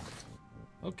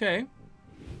 Okay.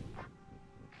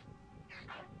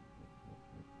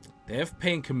 They have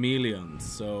pain chameleons,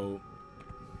 so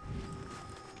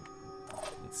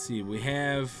let's see, we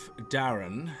have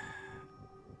Darren,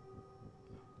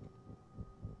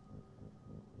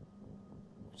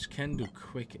 which can do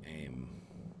quick aim.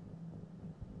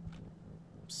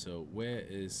 So where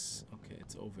is, okay,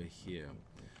 it's over here.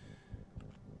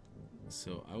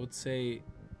 So I would say,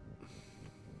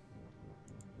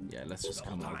 yeah, let's just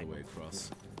come all the way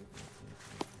across.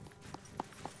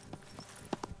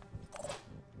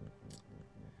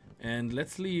 And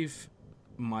let's leave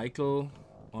Michael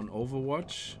on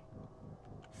Overwatch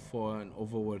for an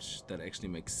Overwatch that actually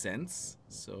makes sense.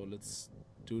 So let's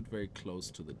do it very close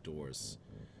to the doors.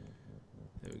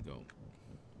 There we go.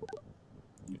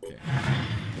 Okay.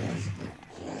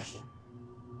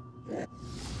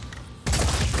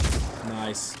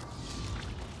 Nice.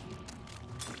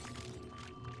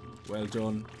 Well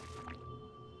done.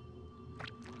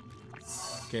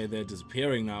 Okay, they're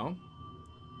disappearing now.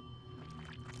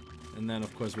 And then,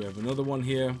 of course, we have another one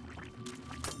here.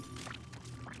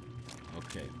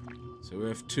 Okay. So we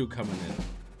have 2 coming in.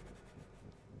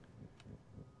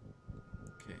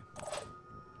 Okay.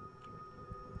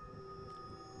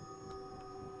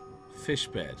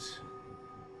 Fishbed.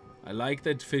 I like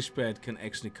that Fishbed can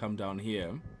actually come down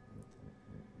here.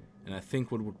 And I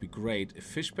think what would be great, if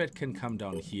Fishbed can come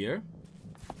down here.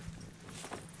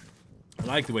 I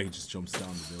like the way he just jumps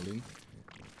down the building.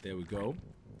 There we go.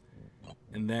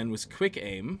 And then with quick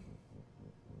aim,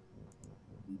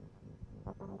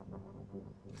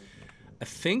 I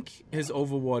think his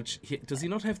Overwatch, does he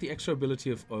not have the extra ability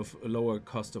of a lower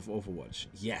cost of Overwatch?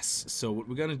 Yes. So what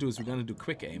we're gonna do is we're gonna do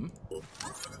quick aim.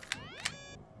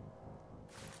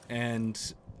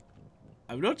 And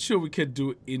I'm not sure we can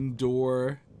do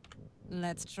indoor.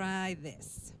 Let's try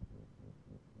this.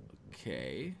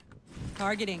 Okay.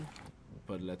 Targeting.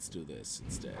 But let's do this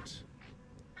instead.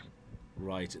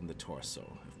 Right in the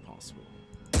torso, if possible.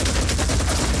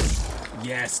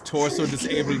 Yes, torso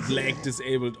disabled, leg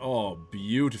disabled. Oh,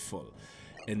 beautiful.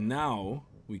 And now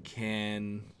we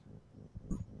can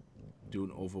do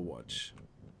an Overwatch.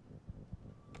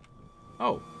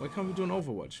 Oh, why can't we do an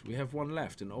Overwatch? We have 1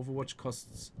 left, and Overwatch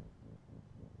costs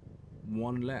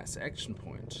one less action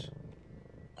point.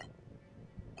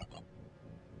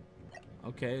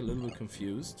 Okay, a little bit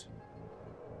confused.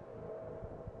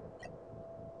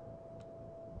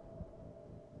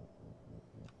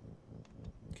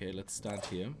 Okay, let's start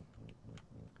here.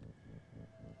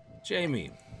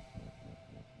 Jamie.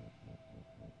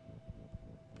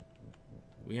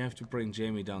 We have to bring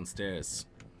Jamie downstairs.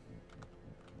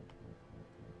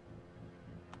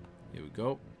 Here we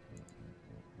go.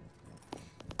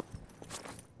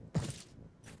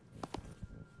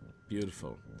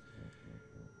 Beautiful.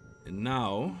 And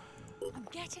now I'm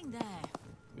getting there.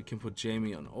 we can put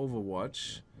Jamie on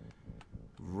Overwatch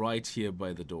right here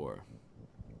by the door.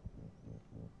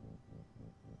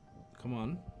 Come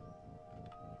on.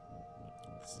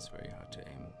 This is very hard to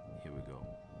aim. Here we go.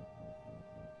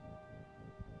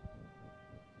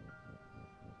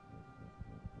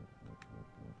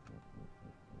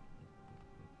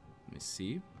 Let me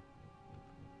see.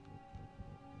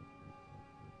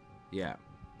 Yeah,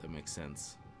 that makes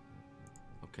sense.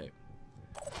 Okay.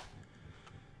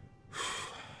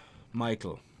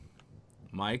 Michael.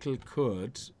 Michael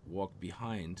could walk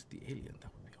behind the alien.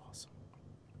 That would be awesome.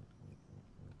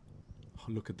 Oh,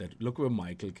 look at that. Look where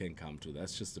Michael can come to.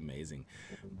 That's just amazing.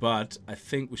 But I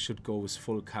think we should go with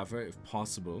full cover if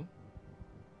possible.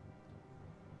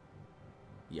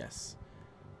 Yes.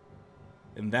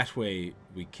 And that way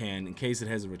we can, in case it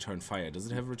has a return fire. Does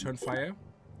it have a return fire?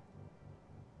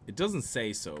 It doesn't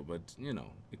say so, but, you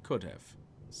know, it could have.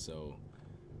 So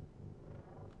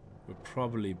we're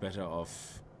probably better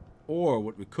off. Or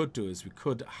what we could do is we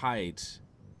could hide.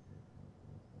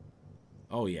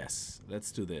 Oh, yes.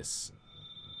 Let's do this.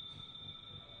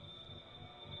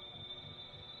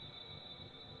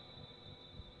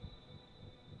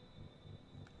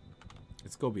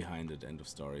 Let's go behind it. End of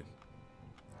story.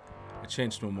 I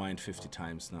changed my mind 50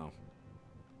 times now.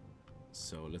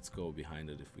 So let's go behind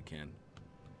it if we can.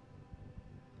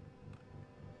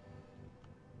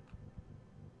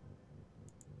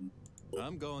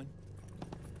 I'm going.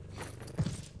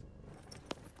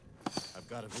 I've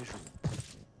got a visual.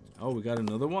 Oh, we got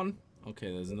another one?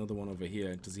 Okay, there's another one over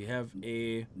here. Does he have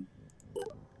a...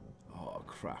 Oh,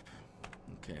 crap.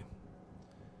 Okay.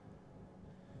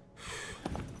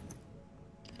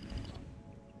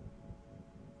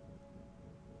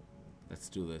 Let's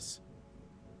do this.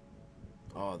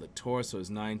 Oh, the torso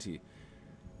is 90.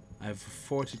 I have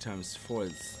 40 times 4,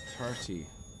 it's 30.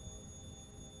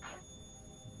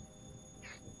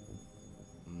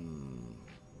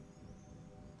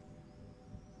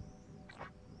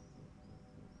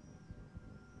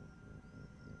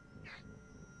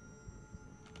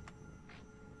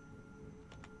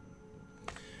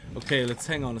 Okay, let's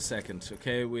hang on a second.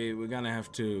 Okay, we're gonna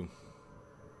have to...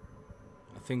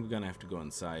 I think we're gonna have to go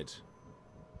inside.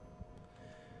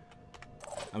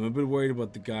 I'm a bit worried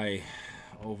about the guy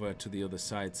over to the other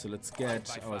side, so let's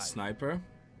get our sniper.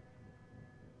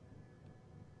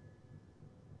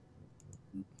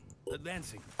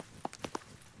 Advancing.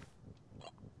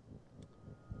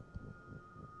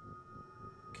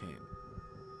 Okay.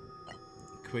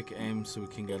 Quick aim so we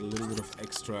can get a little bit of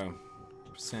extra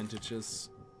percentages.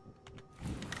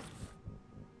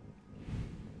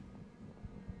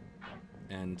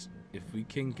 And if we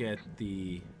can get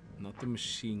the... not the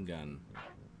machine gun.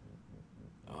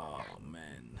 Oh,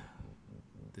 man.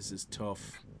 This is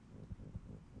tough.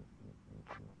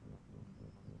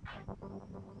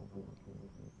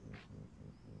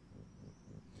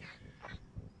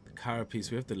 The carapace,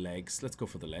 we have the legs. Let's go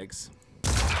for the legs.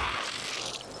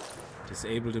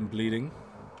 Disabled and bleeding.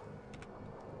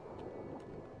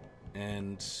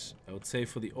 And I would say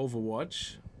for the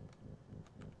Overwatch...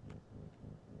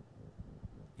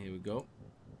 Here we go.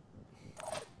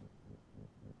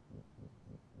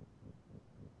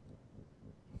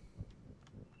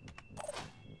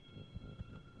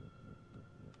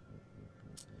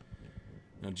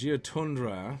 Now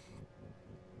Geotundra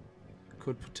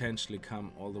could potentially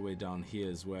come all the way down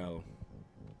here as well.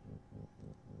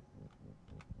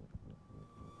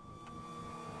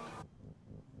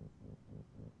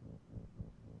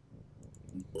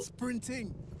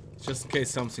 Sprinting. Just in case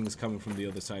something is coming from the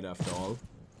other side after all.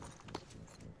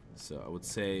 So I would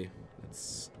say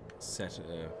let's set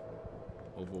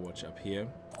Overwatch up here.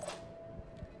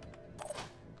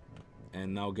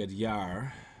 And now get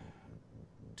Yar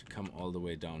to come all the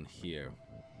way down here.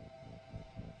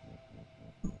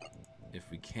 If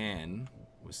we can,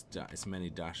 with as many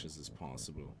dashes as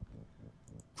possible.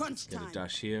 Crunch Get time. a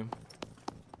dash here.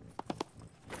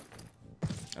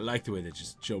 I like the way they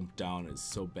just jump down. It's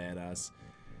so badass.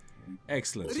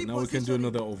 Excellent. So now we can do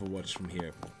another Overwatch from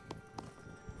here.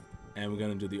 And we're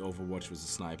gonna do the Overwatch with a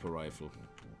sniper rifle.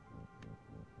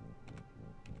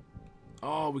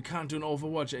 Oh, we can't do an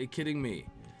Overwatch. Are you kidding me?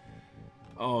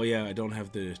 Oh, yeah, I don't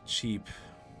have the cheap...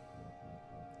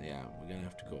 Yeah, we're gonna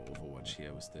have to go Overwatch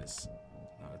here with this.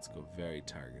 Now let's go very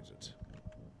targeted.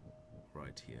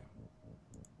 Right here.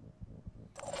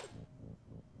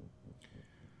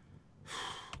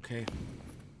 Okay.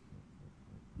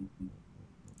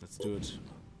 Let's do it.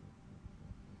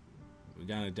 We're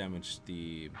gonna damage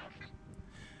the...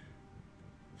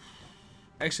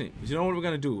 Actually, you know what we're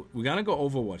gonna do? We're gonna go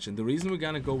Overwatch, and the reason we're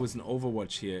gonna go with an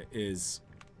Overwatch here is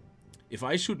if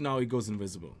I shoot now, it goes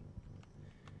invisible.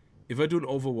 If I do an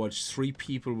Overwatch, 3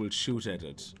 people will shoot at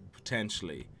it,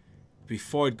 potentially,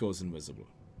 before it goes invisible.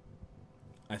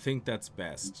 I think that's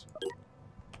best.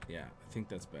 Yeah, I think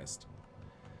that's best.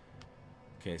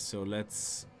 Okay, so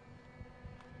let's...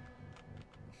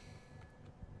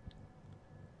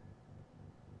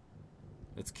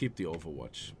 Let's keep the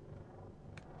Overwatch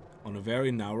on a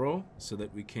very narrow, so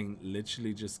that we can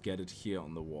literally just get it here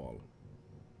on the wall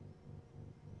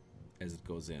as it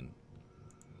goes in.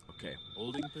 Okay.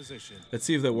 Holding position. Let's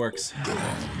see if that works.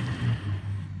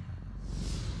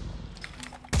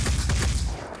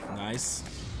 Nice.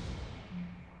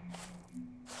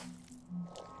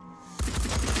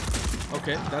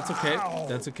 Okay, that's okay.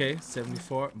 That's okay.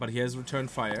 74, but he has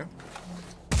returned fire.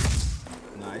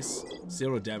 Nice.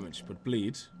 0 damage, but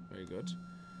bleed. Very good.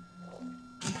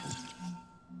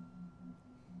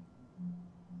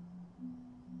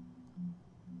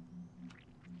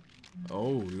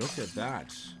 Oh, look at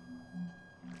that.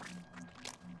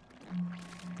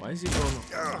 Why is he going...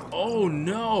 Oh,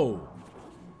 no!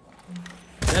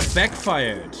 That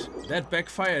backfired. That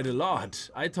backfired a lot.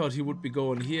 I thought he would be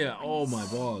going here. Oh, my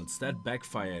balls. That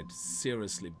backfired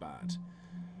seriously bad.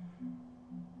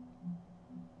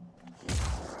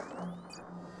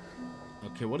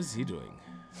 Okay, what is he doing?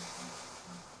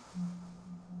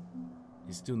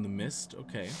 He's doing the mist?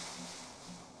 Okay.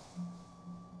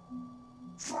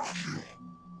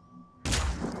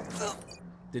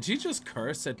 Did he just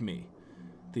curse at me?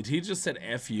 Did he just said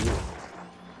F you?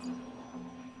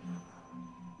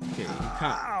 Okay, he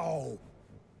can't.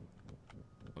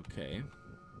 Okay.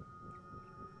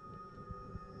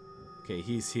 Okay,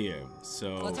 he's here.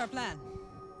 So What's our plan?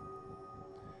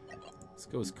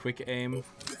 let's go with quick aim.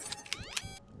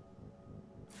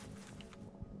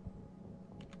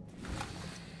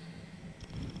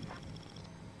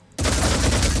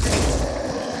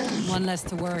 One less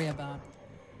to worry about.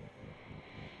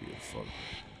 Beautiful.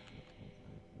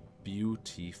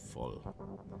 Beautiful.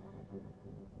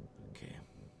 Okay.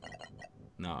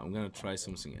 Now I'm gonna try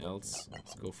something else.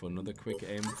 Let's go for another quick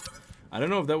aim. I don't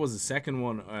know if that was the second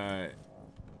one.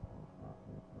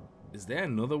 Is there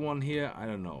another one here? I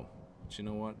don't know. But you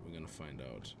know what? We're gonna find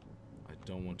out. I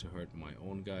don't want to hurt my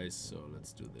own guys, so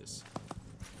let's do this.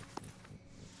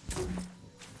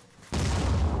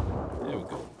 There we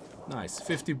go. Nice.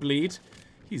 50 bleed.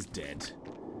 He's dead.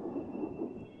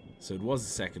 So it was the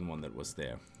second one that was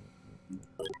there.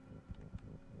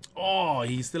 Oh,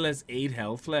 he still has 8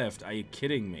 health left. Are you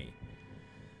kidding me?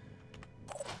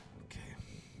 Okay.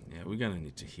 Yeah, we're gonna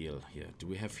need to heal here. Do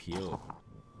we have heal?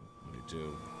 We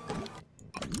do.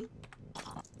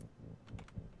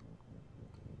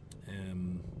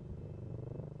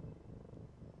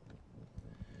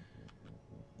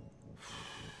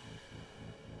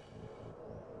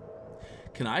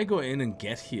 Can I go in and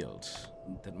get healed?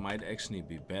 That might actually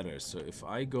be better. So if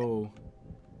I go...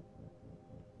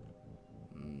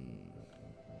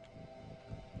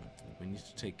 we need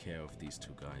to take care of these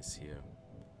 2 guys here.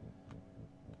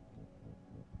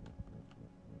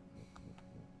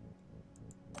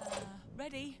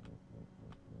 Ready?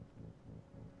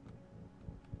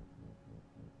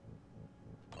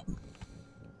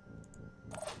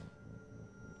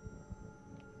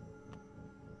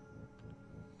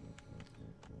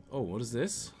 Oh, what is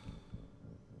this?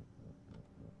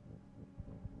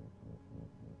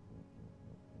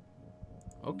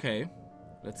 Okay,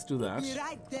 let's do that. Be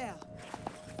right there.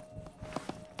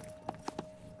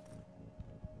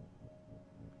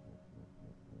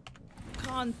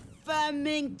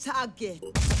 Confirming target.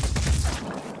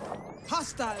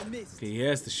 Hostile missed. Okay, he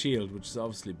has the shield, which is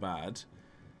obviously bad.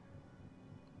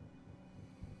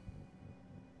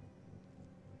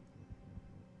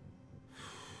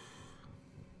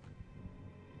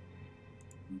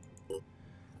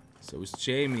 So with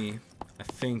Jamie, I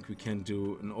think we can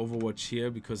do an Overwatch here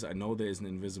because I know there is an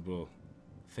invisible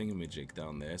thingamajig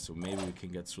down there, so maybe we can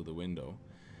get through the window.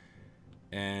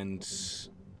 And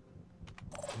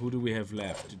who do we have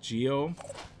left? Geo.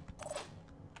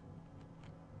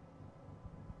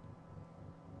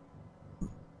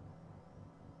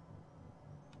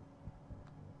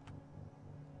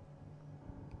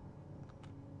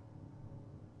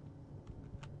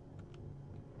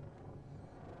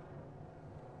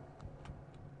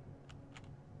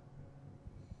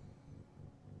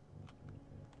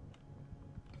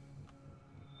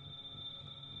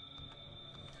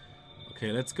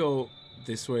 Okay, let's go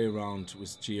this way around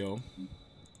with Geo.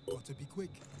 Gotta be quick.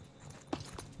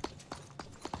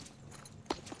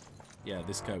 Yeah,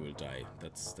 this guy will die.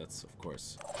 That's of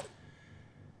course.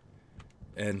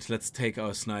 And let's take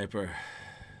our sniper.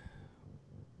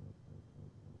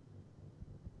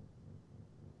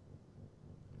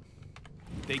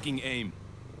 Taking aim.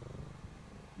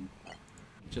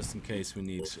 Just in case we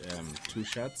need 2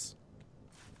 shots.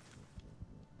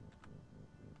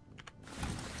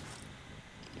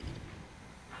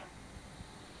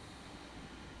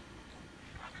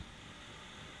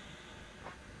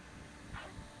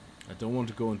 I don't want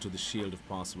to go into the shield if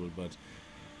possible, but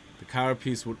the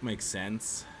carapace would make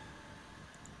sense.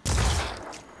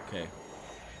 Okay.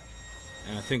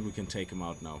 And I think we can take him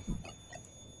out now.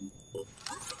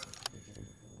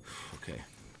 Okay.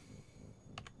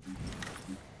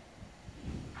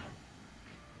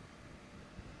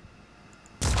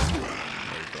 There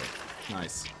we go.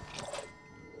 Nice.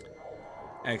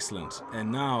 Excellent.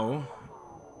 And now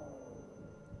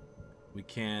we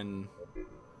can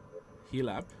heal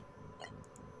up.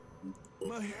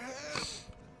 My head.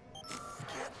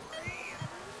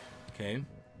 Okay.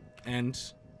 And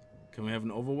can we have an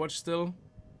Overwatch still?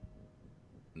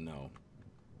 No.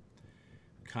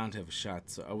 Can't have a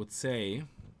shot, so I would say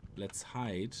let's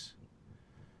hide.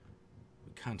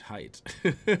 We can't hide.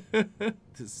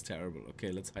 This is terrible.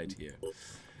 Okay, let's hide here.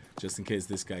 Just in case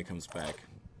this guy comes back.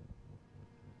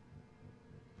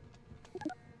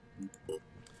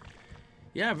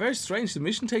 Yeah, very strange. The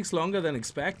mission takes longer than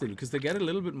expected because they get a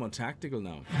little bit more tactical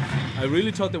now. I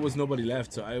really thought there was nobody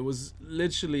left, so I was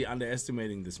literally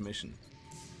underestimating this mission.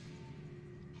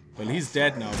 Well, he's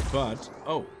dead now, but...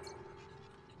 Oh.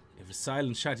 You have a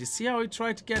silent shot. You see how he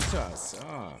tried to get to us?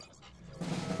 Ah.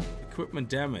 Equipment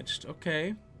damaged.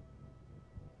 Okay.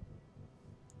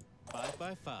 5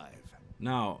 by 5.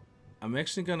 Now, I'm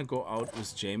actually gonna go out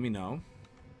with Jamie now.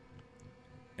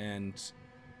 And...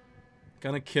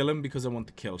 gonna kill him because I want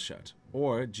the kill shot.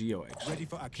 Or Geo, actually. Ready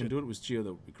for Can action. do it with Geo,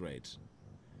 that would be great.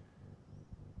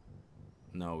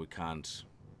 No, we can't.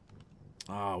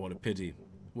 Ah, what a pity.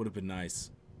 Would have been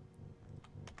nice.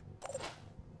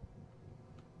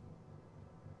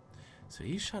 So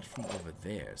he shot from over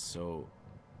there, so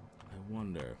I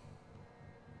wonder.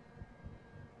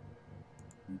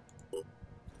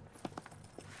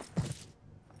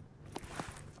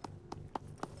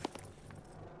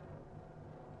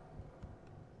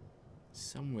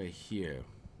 Somewhere here.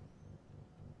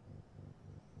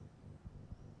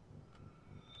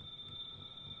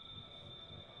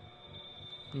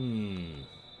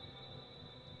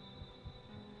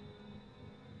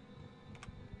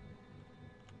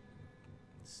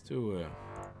 Let's do a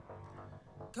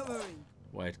Covering.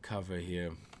 white cover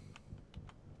here.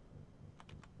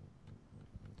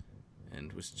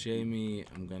 And with Jamie,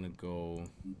 I'm gonna go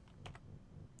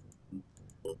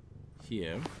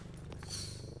here.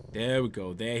 There we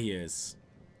go. There he is.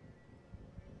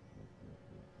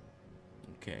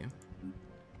 Okay.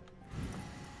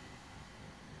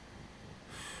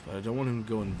 But I don't want him to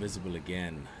go invisible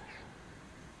again.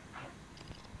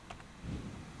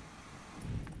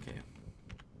 Okay.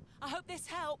 I hope this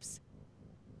helps.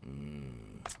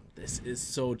 This is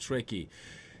so tricky.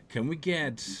 Can we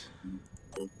get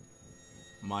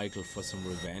Michael for some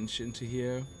revenge into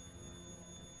here?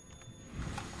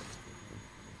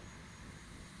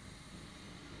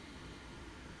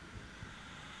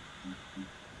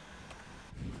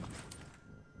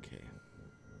 Okay.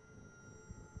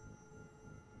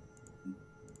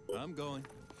 I'm going.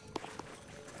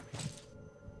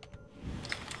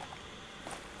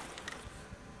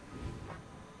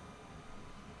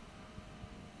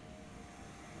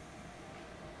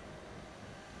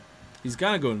 He's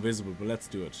gonna go invisible, but let's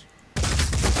do it.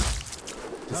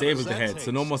 Disable the head,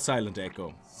 so no more silent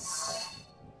echo.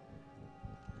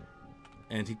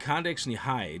 And he can't actually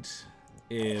hide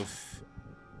if...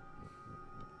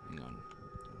 Hang on.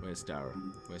 Where's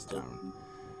Darren? Where's Darren?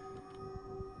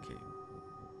 Okay.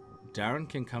 Darren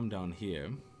can come down here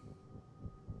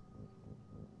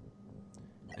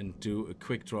and do a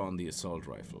quick draw on the assault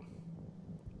rifle.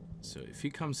 So if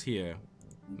he comes here,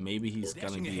 maybe he's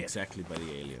gonna be exactly by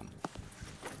the alien.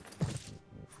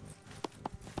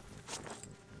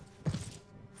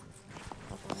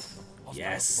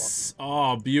 Yes!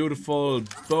 Oh, beautiful!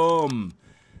 Boom!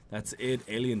 That's it.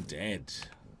 Alien dead.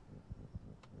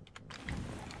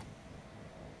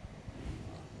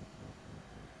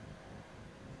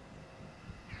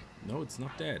 No, it's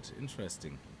not dead.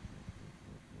 Interesting.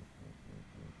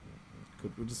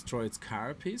 Could we destroy its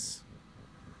carapace?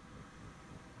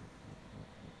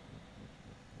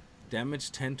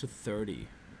 Damage 10 to 30.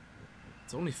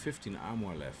 It's only 15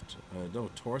 armor left.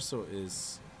 No, torso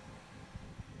is...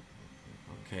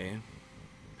 Okay.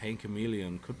 Pain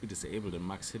Chameleon could be disabled and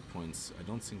max hit points. I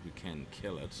don't think we can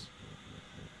kill it.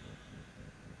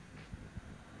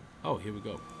 Oh, here we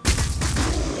go.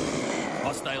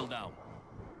 Hostile down.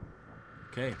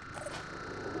 Okay.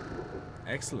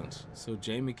 Excellent. So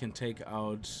Jamie can take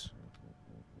out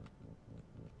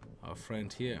our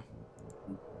friend here.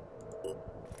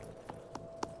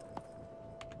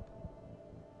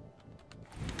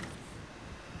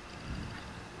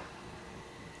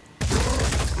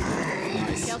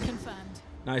 Nice. Kill confirmed.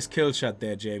 Nice kill shot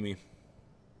there, Jamie.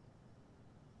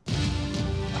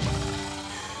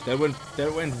 That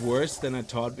went worse than I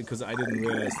thought because I didn't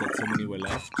realize that so many were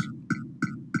left.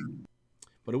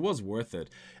 But it was worth it.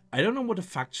 I don't know what the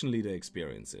faction leader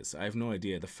experience is. I have no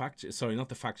idea. Sorry, not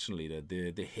the faction leader,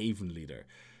 the Haven leader.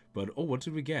 But oh, what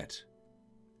did we get?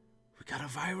 We got a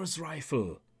virus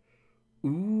rifle.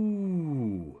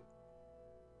 Ooh.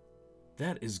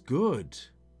 That is good.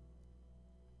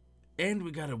 And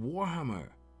we got a Warhammer.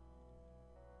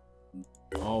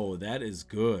 Oh, that is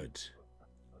good.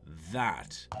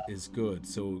 That is good.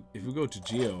 So if we go to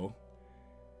Geo,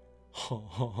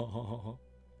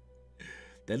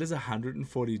 that is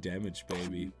 140 damage,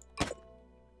 baby.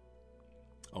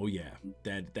 Oh yeah,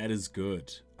 that is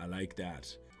good. I like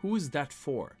that. Who is that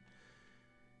for?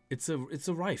 It's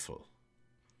a rifle.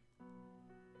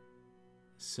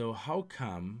 So how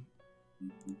come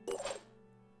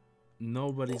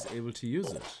nobody's able to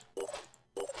use it?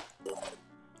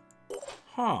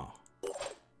 Huh.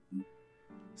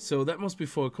 So that must be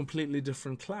for a completely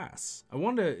different class. I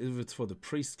wonder if it's for the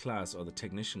priest class or the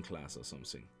technician class or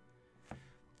something.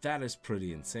 That is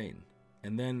pretty insane.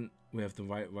 And then we have the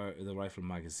rifle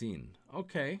magazine.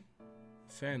 Okay,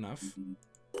 fair enough.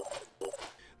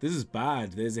 This is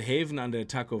bad. There's a Haven under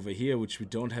attack over here, which we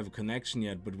don't have a connection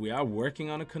yet, but we are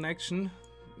working on a connection.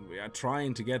 We are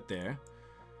trying to get there,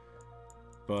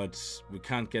 but we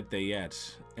can't get there yet.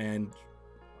 And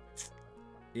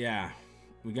yeah,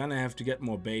 we're gonna have to get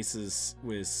more bases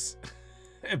with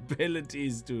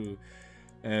abilities to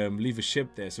leave a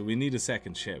ship there. So we need a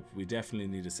second ship. We definitely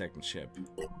need a second ship.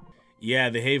 Yeah,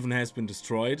 the Haven has been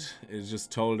destroyed. It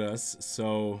just told us.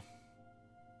 So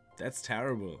that's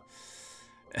terrible.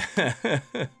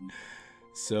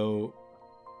 So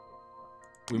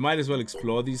we might as well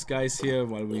explore these guys here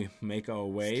while we make our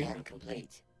way. Scan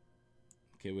complete.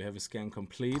 Okay, we have a scan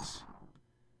complete.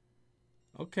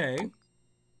 Okay.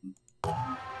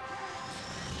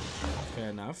 Fair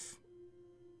enough.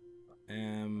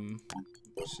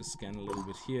 Let's just scan a little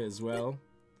bit here as well.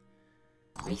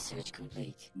 Research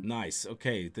complete. Nice.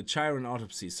 Okay, the Chiron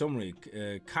autopsy. Summary.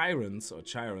 Chirons, or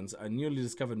Chirons, are newly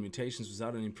discovered mutations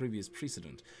without any previous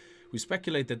precedent. We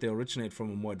speculate that they originate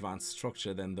from a more advanced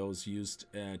structure than those used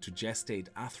to gestate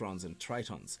Athrons and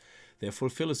Tritons. They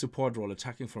fulfill a support role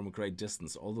attacking from a great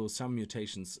distance, although some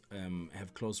mutations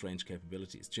have close-range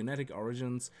capabilities. Genetic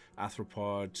origins,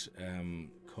 Arthropod,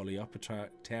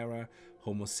 Coleoptera,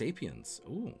 Homo sapiens.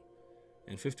 Ooh.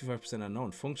 And 55%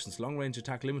 unknown. Functions: long-range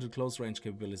attack, limited close-range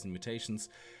capabilities and mutations.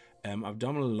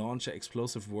 Abdominal launcher,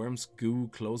 explosive worms, goo,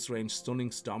 close-range, stunning,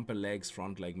 stomper legs,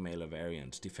 front leg, male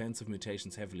variant. Defensive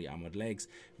mutations, heavily armored legs,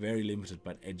 very limited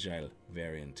but agile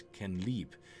variant. Can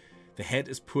leap. The head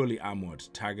is poorly armored.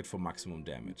 Target for maximum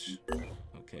damage.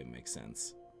 Okay, makes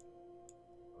sense.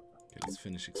 Okay, let's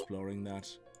finish exploring that.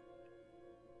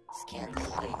 Scan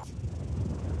complete.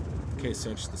 Okay,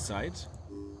 search the site.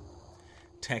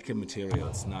 Tech and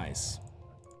materials, nice.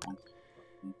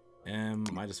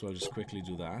 Might as well just quickly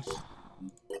do that.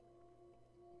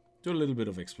 Do a little bit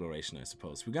of exploration, I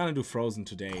suppose. We're gonna do Frozen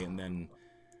today and then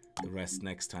the rest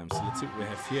next time. So let's see what we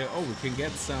have here. Oh, we can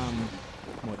get some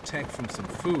more tech from some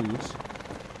food.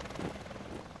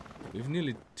 We have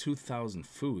nearly 2,000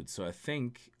 food, so I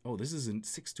think... Oh, this is in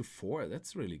 6 to 4.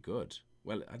 That's really good.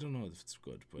 Well, I don't know if it's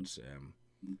good, but...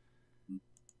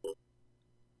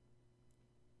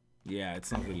 yeah,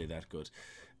 it's not really that good.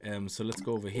 So let's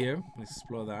go over here. Let's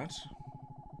explore that.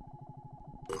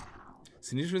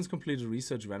 Sinidrian's completed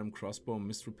research, Venom Crossbow,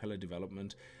 Mist Repeller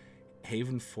development,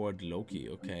 Haven Ford Loki.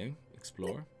 Okay,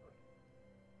 explore.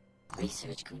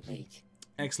 Research complete.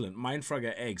 Excellent.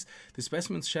 Mindfragger eggs. The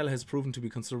specimen's shell has proven to be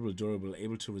considerably durable,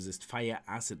 able to resist fire,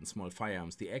 acid, and small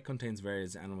firearms. The egg contains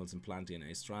various animals and plant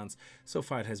DNA strands. So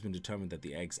far, it has been determined that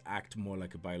the eggs act more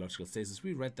like a biological stasis.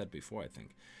 We read that before, I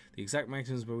think. The exact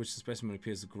mechanism by which the specimen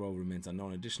appears to grow remains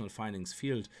unknown. Additional findings,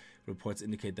 field reports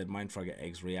indicate that Mindfragger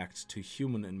eggs react to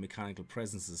human and mechanical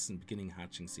presences in beginning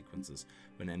hatching sequences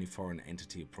when any foreign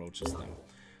entity approaches them.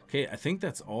 Okay, I think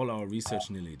that's all our research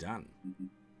nearly done.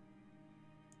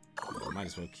 Might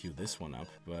as well queue this one up,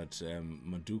 but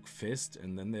Maduk Fist,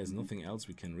 and then there's nothing else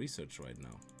we can research right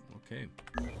now. Okay.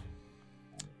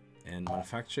 And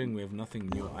manufacturing, we have nothing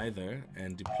new either.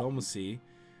 And diplomacy,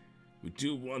 we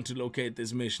do want to locate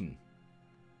this mission.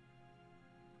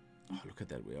 Oh, look at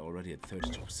that, we're already at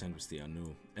 32% with the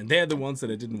Anu. And they're the ones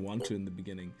that I didn't want to in the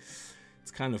beginning.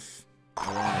 It's kind of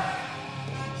ironic.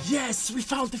 Yes, we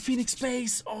found the Phoenix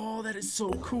base! Oh, that is so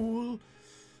cool!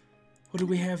 What do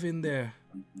we have in there?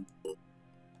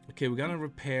 Okay, we're gonna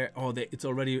repair... Oh, it's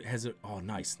already has a... Oh,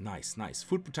 nice, nice, nice.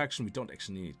 Food protection we don't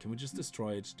actually need. Can we just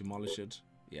destroy it, demolish it?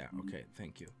 Yeah, okay,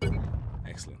 thank you.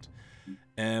 Excellent.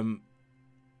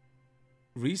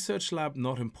 Research lab,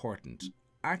 not important.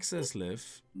 Access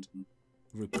lift,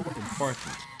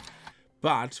 important.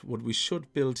 But what we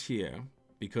should build here,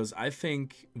 because I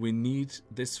think we need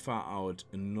this far out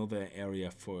another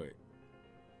area for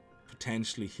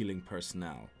potentially healing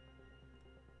personnel.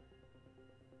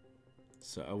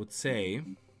 So I would say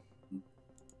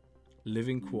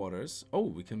living quarters. Oh,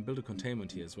 we can build a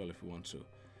containment here as well if we want to.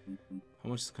 How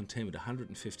much is containment?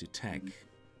 150 tech.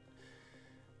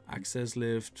 Access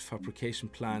lift, fabrication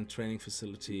plant, training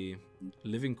facility,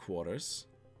 living quarters.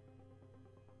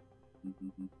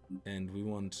 And we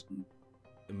want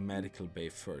a medical bay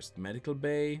first. Medical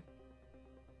bay.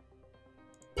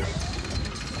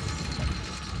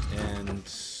 And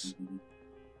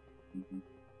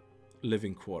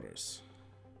living quarters.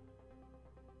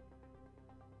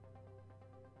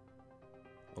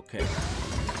 Okay.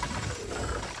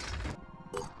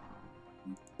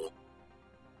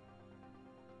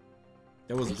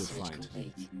 That was a good find.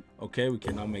 Okay, we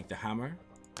can now make the hammer.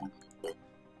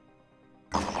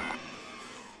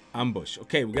 Ambush.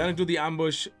 Okay, we're gonna do the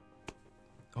ambush.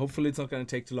 Hopefully it's not gonna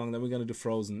take too long. Then we're gonna do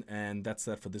Frozen, and that's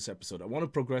that for this episode. I want to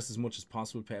progress as much as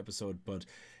possible per episode, but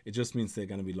it just means they're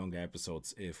gonna be longer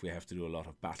episodes if we have to do a lot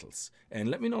of battles. And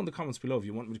let me know in the comments below if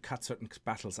you want me to cut certain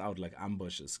battles out, like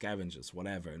ambushes, scavengers,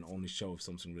 whatever, and only show if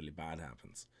something really bad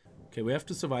happens. Okay, we have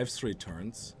to survive 3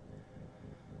 turns.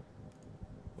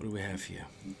 What do we have here?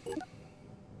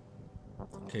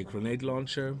 Okay, grenade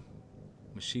launcher,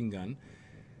 machine gun.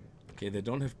 Okay, they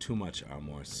don't have too much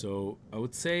armor, so I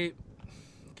would say,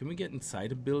 can we get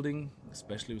inside a building,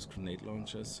 especially with grenade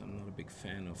launchers? I'm not a big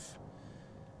fan of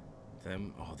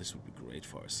them. Oh, this would be great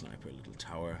for a sniper, a little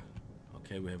tower.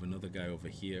 Okay, we have another guy over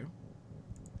here.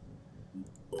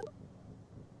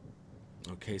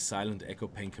 Okay, silent echo,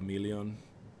 pain chameleon.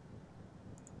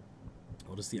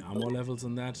 What is the armor levels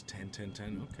on that? 10, 10,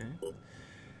 10, okay.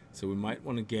 So we might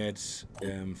want to get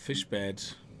fish bed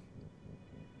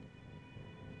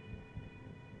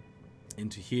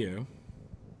into here.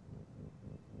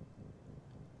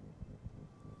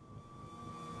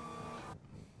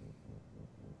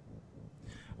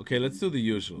 Okay, let's do the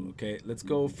usual, okay? Let's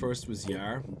go first with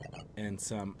Yar and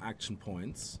some action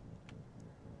points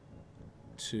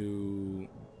to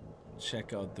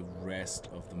check out the rest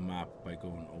of the map by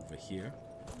going over here.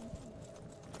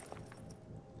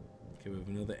 Okay, we have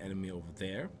another enemy over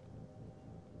there.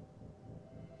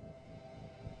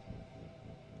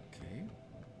 Okay.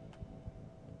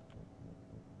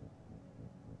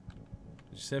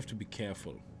 You just have to be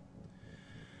careful.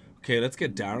 Okay, let's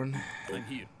get Darren. I'm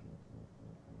here.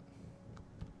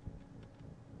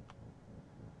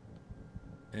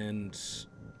 And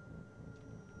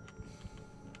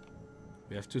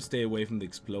we have to stay away from the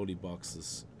explodey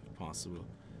boxes if possible.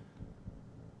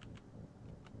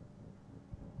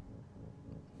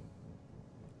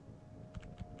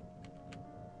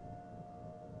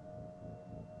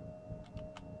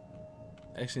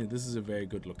 Actually, this is a very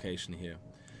good location here.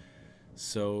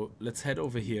 So let's head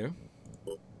over here.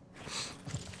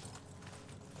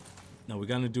 Now we're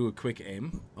gonna do a quick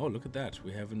aim. Oh, look at that.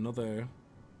 We have another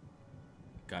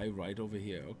guy right over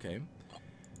here. Okay.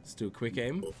 Let's do a quick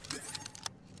aim.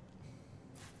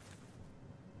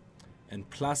 And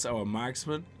plus our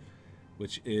marksman,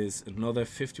 which is another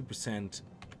 50%.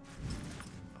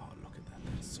 Oh, look at that.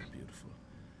 That's so beautiful.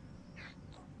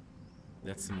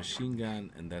 That's the machine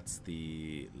gun, and that's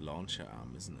the launcher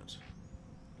arm, isn't it?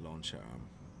 Launcher arm.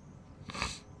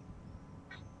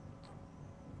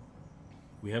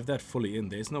 We have that fully in.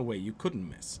 There's no way. You couldn't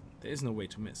miss. There's no way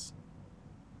to miss.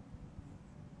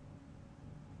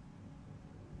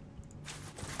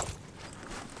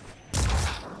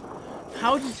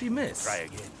 How did he miss? Try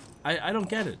again. I don't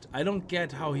get it. I don't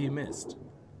get how he missed.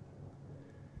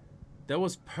 That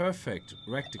was perfect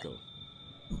rectical.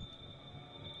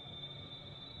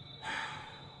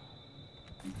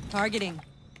 Targeting.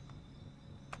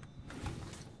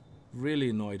 Really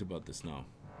annoyed about this now.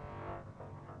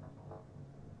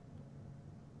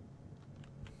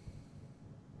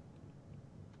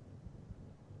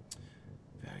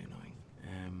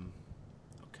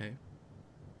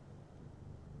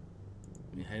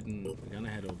 gonna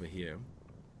head over here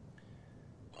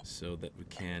so that we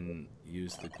can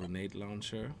use the grenade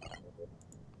launcher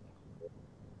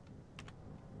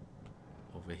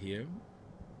over here,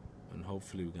 and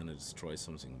hopefully we're gonna destroy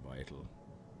something vital.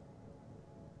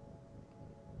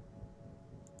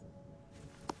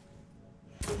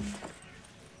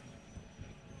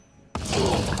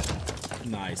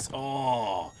 Nice.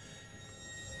 Oh,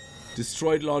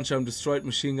 destroyed launcher arm, destroyed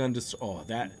machine gun. Oh,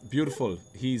 that beautiful.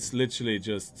 He's literally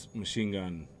just machine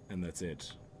gun, and that's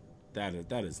it. That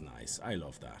is nice. I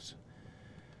love that.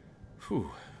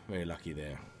 Whew, very lucky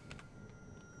there.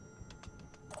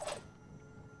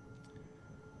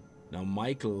 Now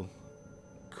Michael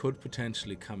could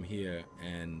potentially come here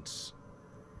and...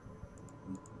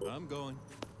 I'm going.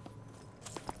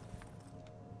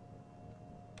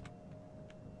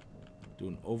 do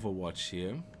an overwatch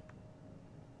here.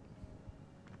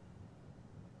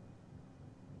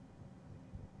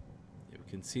 Yeah,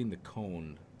 we can see in the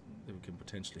cone that we can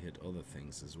potentially hit other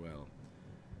things as well.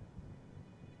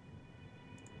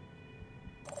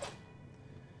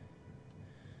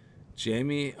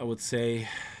 Jamie, I would say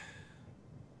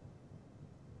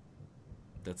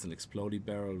that's an explodey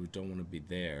barrel. We don't want to be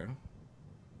there.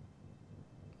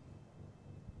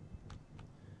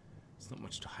 There's not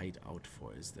much to hide out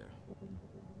for, is there?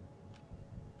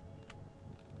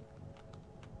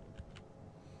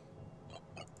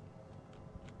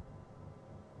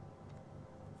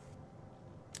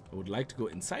 I would like to go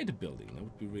inside the building. That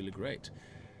would be really great.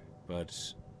 But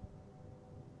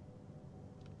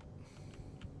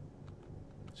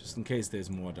just in case there's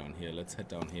more down here, let's head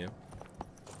down here.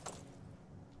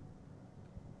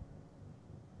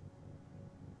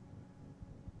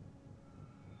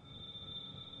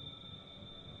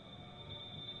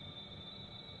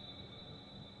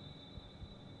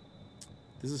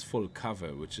 This is full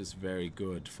cover, which is very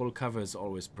good. Full cover is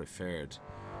always preferred.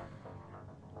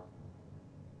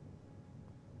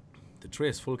 The tray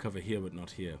is full cover here, but not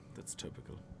here. That's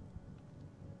typical.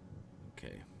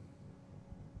 Okay.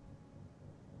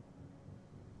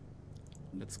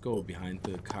 Let's go behind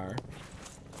the car.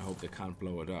 I hope they can't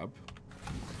blow it up.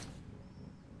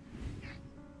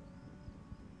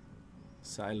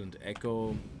 Silent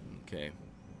echo. Okay.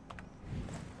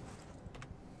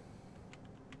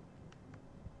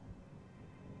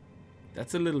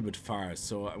 That's a little bit far,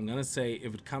 so I'm gonna say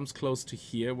if it comes close to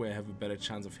here where I have a better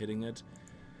chance of hitting it,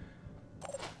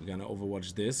 we're gonna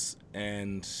overwatch this,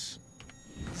 and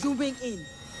Zooming in.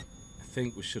 I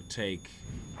think we should take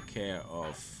care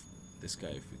of this guy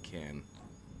if we can.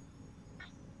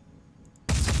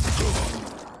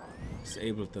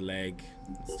 Disabled the leg.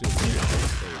 Let's do it.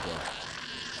 There we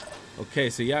go. Okay,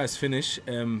 so yeah, it's finished.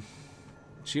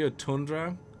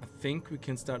 Geotundra, I think we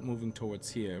can start moving towards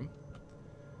here.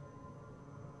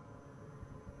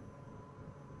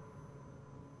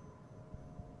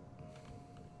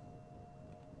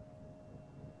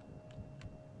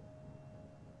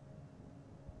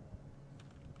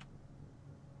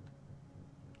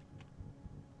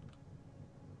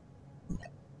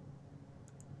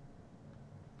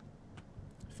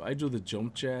 If I do the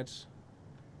jump jet,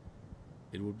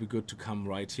 it would be good to come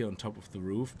right here on top of the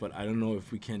roof, but I don't know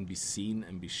if we can be seen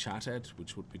and be shot at,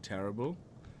 which would be terrible.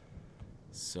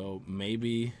 So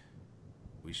maybe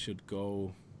we should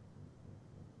go...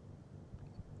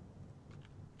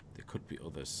 There could be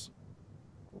others.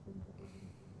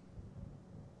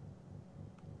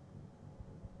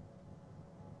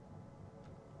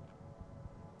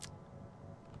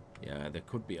 Yeah, there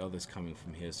could be others coming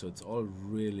from here, so it's all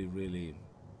really, really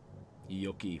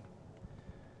yucky,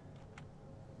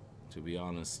 to be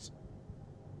honest.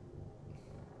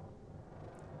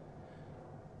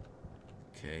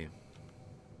 Okay.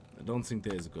 I don't think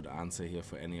there's a good answer here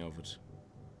for any of it.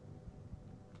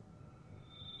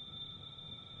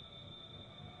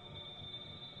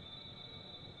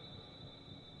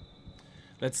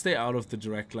 Let's stay out of the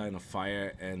direct line of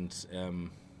fire and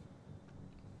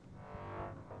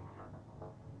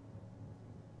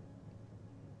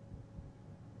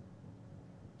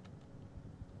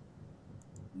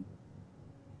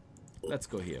let's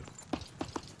go here.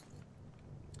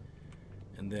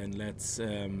 And then let's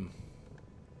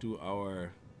do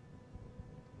our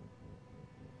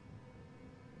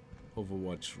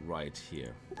overwatch right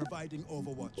here. Providing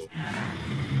overwatch.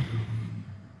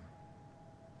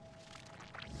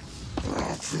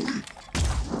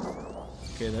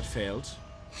 Okay, that failed.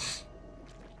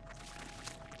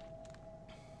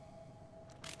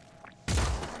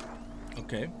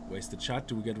 Okay, wasted shot.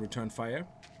 Do we get return fire?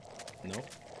 No.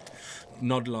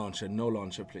 Not launcher. No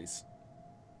launcher, please.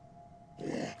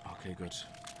 Okay, good.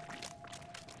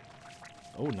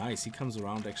 Oh, nice. He comes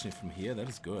around actually from here. That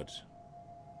is good.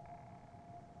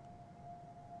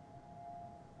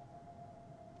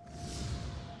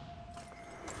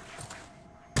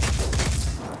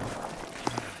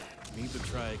 Need to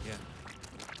try again.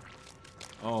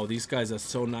 Oh, these guys are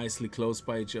so nicely close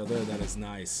by each other. That is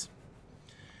nice.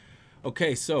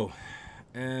 Okay, so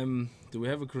do we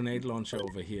have a grenade launcher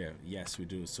over here? Yes, we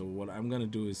do. So what I'm gonna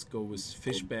do is go with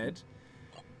fish bed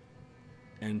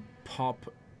and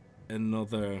pop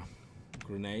another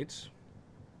grenade.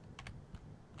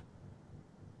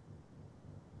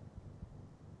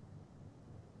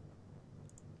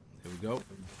 Here we go.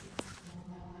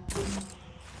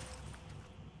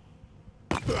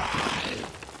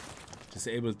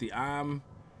 Disabled the arm.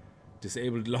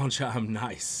 Disabled launch arm.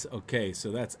 Nice. Okay, so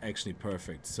that's actually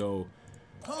perfect. So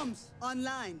Comms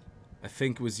online. I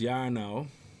think with Yar now.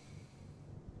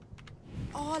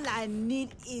 All I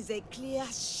need is a clear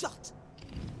shot.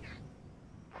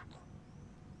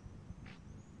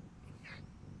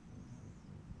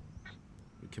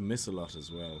 We can miss a lot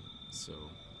as well. So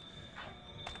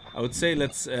I would say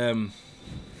let's run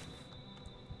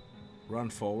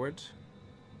forward.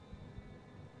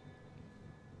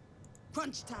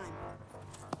 Crunch time.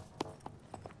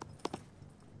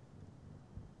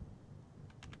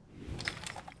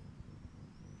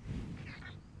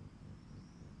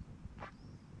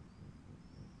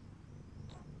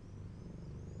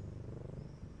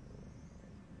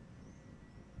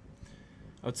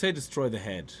 I would say destroy the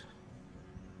head.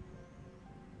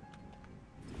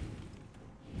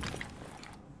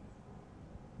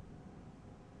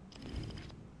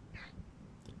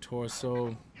 The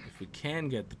torso. If we can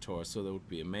get the torso, that would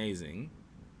be amazing.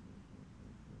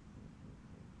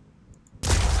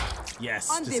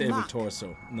 Yes, On the disable mark.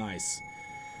 torso. Nice.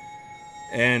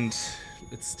 And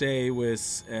let's stay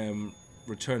with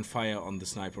return fire on the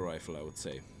sniper rifle, I would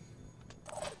say.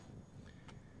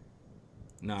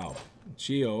 Now,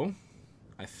 Geo,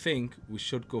 I think we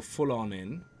should go full on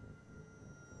in.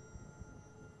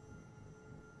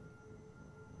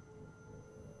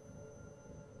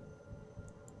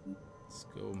 Let's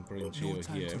go and bring Geo No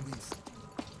time here. to waste.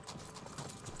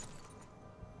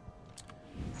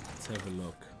 Let's have a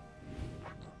look.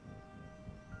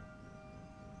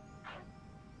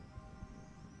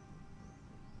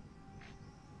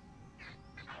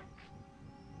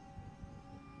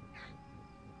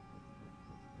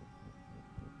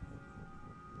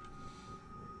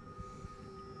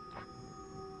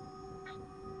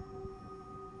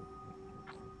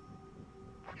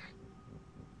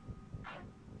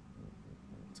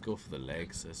 Go for the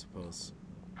legs, I suppose.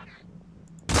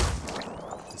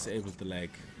 Disabled the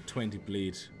leg. 20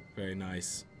 bleed. Very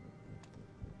nice.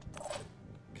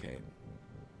 Okay.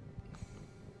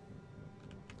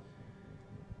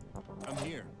 I'm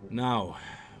here. Now,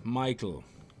 Michael.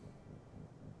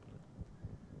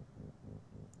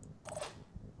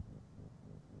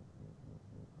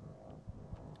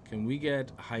 Can we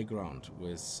get high ground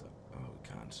with... Oh, we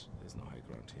can't. There's no high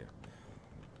ground here.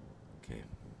 Okay.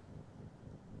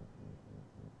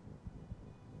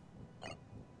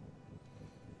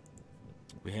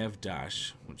 We have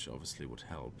dash, which obviously would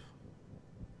help.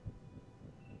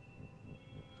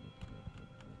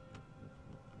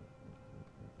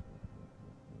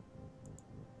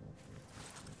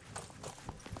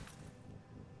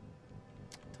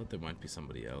 Thought there might be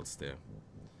somebody else there.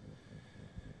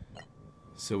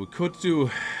 So we could do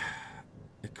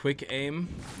a quick aim.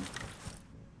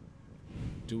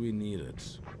 Do we need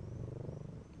it?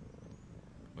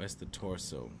 Where's the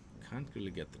torso? Can't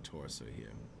really get the torso here.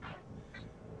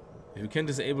 If we can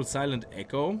disable silent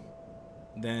echo,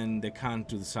 then they can't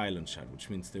do the silent shot, which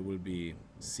means they will be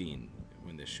seen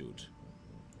when they shoot.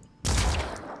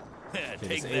 Okay,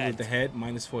 Take disabled that. the head,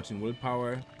 minus 14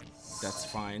 willpower. That's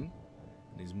fine.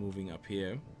 And he's moving up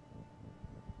here.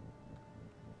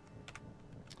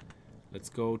 Let's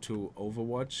go to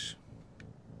Overwatch.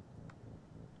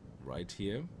 Right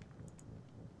here.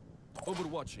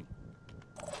 Overwatching.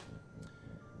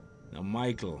 Now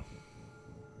Michael.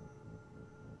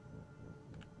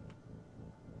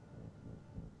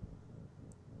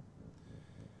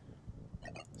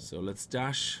 So let's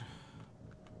dash.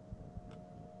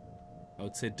 I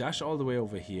would say dash all the way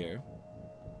over here.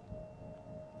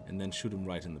 And then shoot him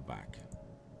right in the back.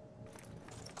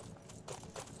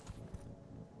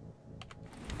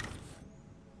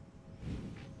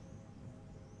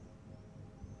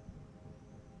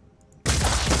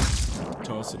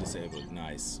 Torso disabled,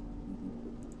 nice.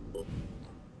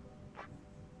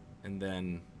 And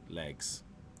then legs.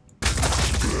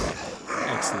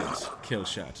 Excellent. Kill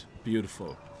shot.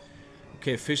 Beautiful.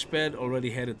 Okay, Fishbed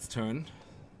already had its turn.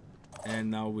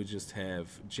 And now we just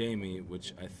have Jamie,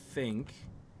 which I think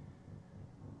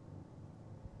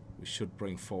we should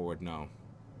bring forward now.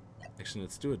 Actually,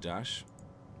 let's do a dash.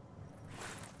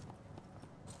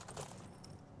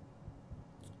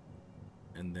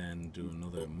 And then do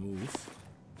another move.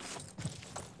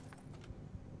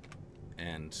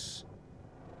 And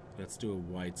let's do a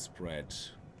widespread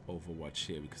overwatch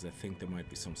here, because I think there might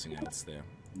be something else there.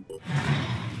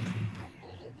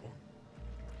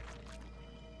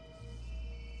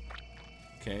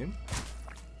 Okay.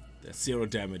 That's 0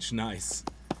 damage. Nice.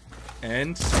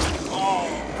 And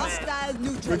Hostile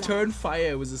neutralized. return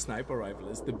fire with a sniper rifle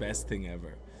is the best thing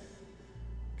ever.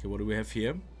 Okay, what do we have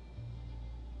here?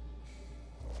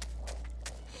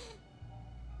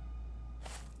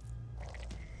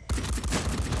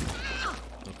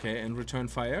 Okay, and return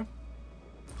fire.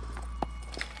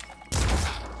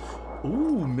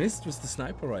 Ooh, missed with the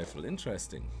sniper rifle.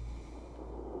 Interesting.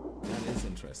 That is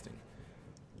interesting.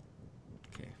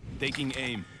 Okay. Taking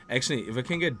aim. Actually, if I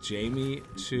can get Jamie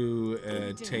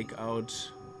to take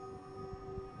out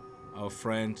our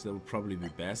friend, that would probably be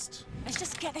best. Let's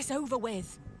just get this over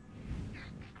with.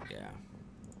 Yeah.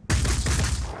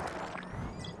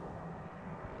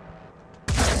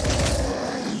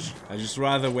 I just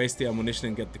rather waste the ammunition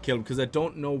and get the kill, because I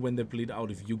don't know when they bleed out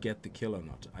if you get the kill or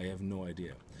not. I have no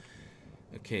idea.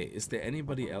 Okay, is there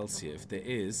anybody else here? If there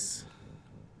is,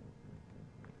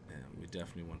 we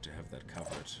definitely want to have that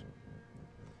covered.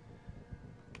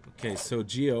 Okay, so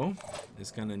Geo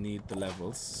is gonna need the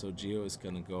levels. So Geo is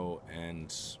gonna go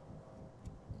and,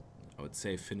 I would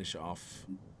say, finish off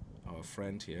our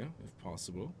friend here, if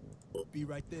possible. Be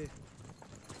right there.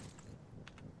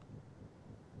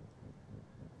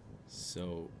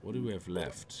 So, what do we have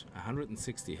left?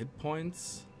 160 hit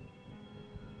points.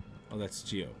 Oh, that's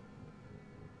Geo.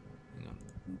 Hang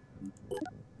on.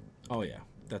 Oh yeah,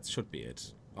 that should be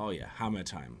it. Oh yeah, hammer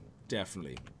time.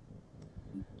 Definitely.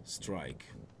 Strike.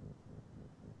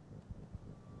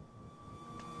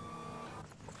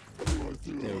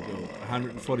 There we go.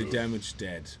 140 damage,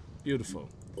 dead. Beautiful.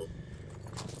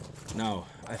 Now,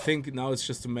 I think now it's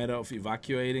just a matter of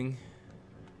evacuating.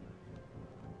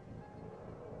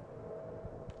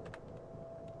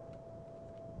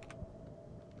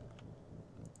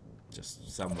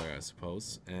 Just somewhere, I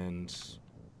suppose, and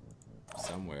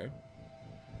somewhere,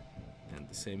 and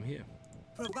the same here.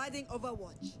 Providing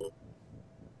overwatch.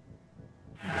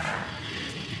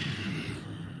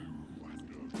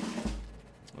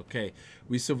 Okay,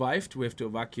 we survived. We have to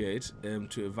evacuate.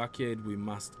 To evacuate, we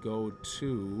must go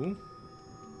to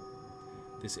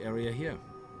this area here.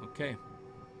 Okay,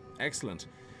 excellent.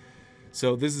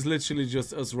 So this is literally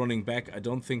just us running back. I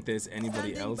don't think there's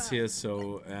anybody else here,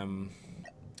 so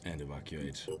and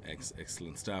evacuate.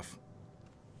 Excellent stuff.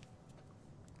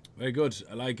 Very good.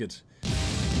 I like it.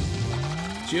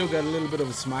 Geo got a little bit of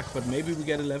a smack, but maybe we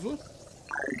get a level?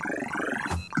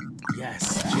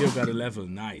 Yes, Geo got a level.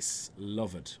 Nice.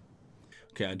 Love it.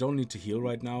 Okay, I don't need to heal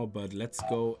right now, but let's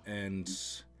go and...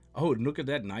 Oh, look at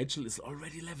that. Nigel is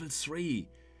already level 3.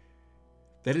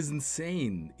 That is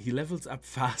insane. He levels up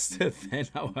faster than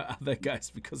our other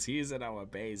guys because he is at our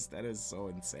base. That is so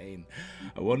insane.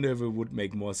 I wonder if it would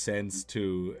make more sense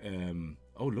to...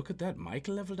 Oh, look at that.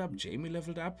 Michael leveled up. Jamie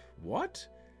leveled up. What?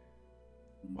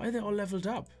 Why are they all leveled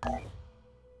up?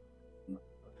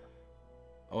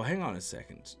 Oh, hang on a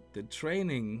second. The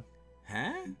training...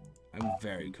 Huh? I'm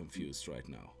very confused right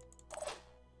now.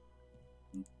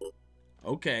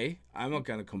 Okay, I'm not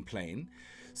gonna complain.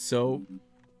 So...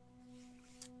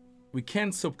 We can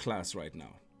subclass right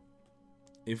now,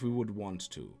 if we would want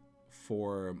to,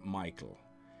 for Michael.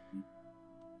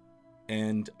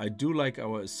 And I do like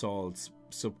our assaults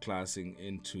subclassing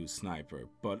into sniper,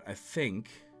 but I think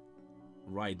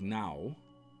right now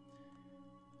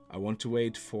I want to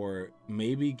wait for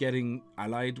maybe getting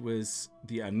allied with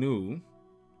the Anu,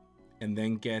 and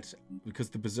then get, because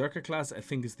the Berserker class I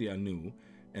think is the Anu,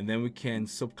 and then we can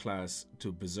subclass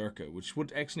to Berserker, which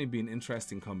would actually be an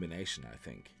interesting combination, I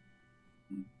think.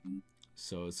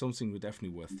 So it's something definitely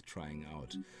worth trying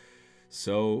out.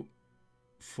 So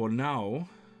for now,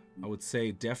 I would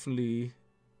say definitely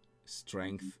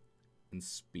strength and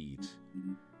speed.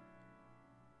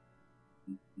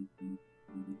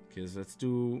 Okay, so let's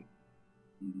do...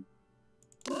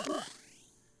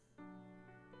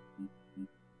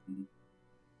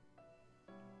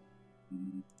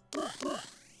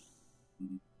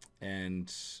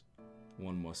 And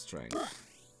one more strength.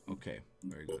 Okay,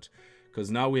 very good. Because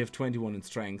now we have 21 in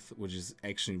strength, which is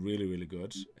actually really, really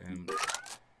good.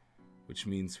 Which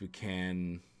means we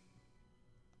can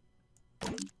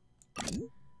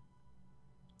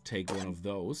take one of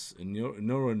those, a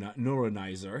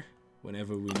neuronizer.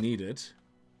 whenever we need it.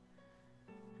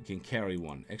 We can carry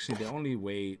one. Actually, they only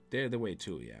weigh... They're the way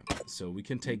too, yeah. So we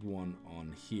can take one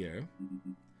on here.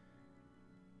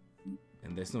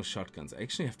 And there's no shotguns. I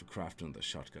actually have to craft another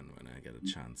shotgun when I get a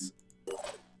chance.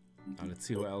 Now let's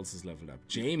see who else is leveled up.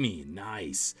 Jamie,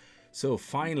 nice. So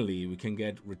finally we can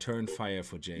get return fire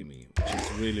for Jamie, which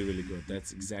is really, really good.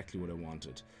 That's exactly what I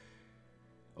wanted.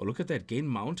 Oh, look at that. Gain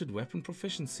mounted weapon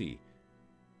proficiency.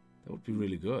 That would be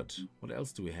really good. What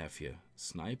else do we have here?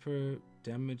 Sniper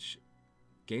damage.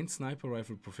 Gain sniper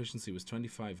rifle proficiency with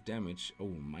 25 damage. Oh,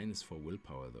 -4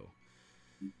 willpower though.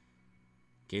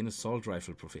 Gain assault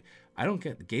rifle proficiency. I don't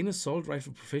get... Gain assault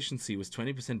rifle proficiency with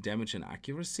 20% damage and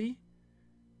accuracy?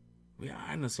 We are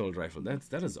an assault rifle.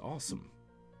 That is awesome.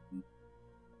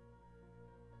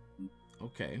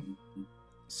 Okay.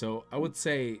 So I would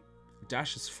say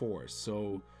dash is 4.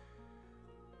 So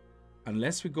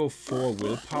unless we go 4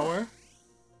 willpower,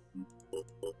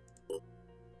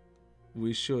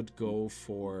 we should go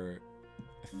for...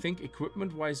 I think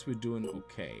equipment-wise we're doing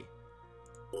okay.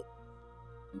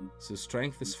 So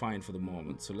strength is fine for the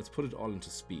moment. So let's put it all into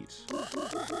speed.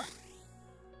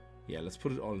 Yeah, let's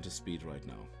put it all into speed right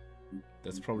now.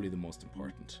 That's probably the most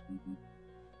important.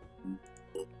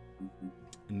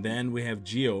 And then we have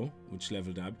Geo, which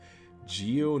leveled up.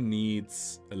 Geo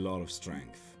needs a lot of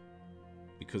strength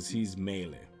because he's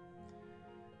melee.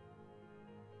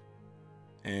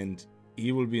 And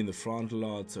he will be in the front a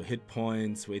lot, so hit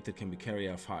points, weight that can be carried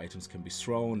out, how items can be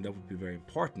thrown, that would be very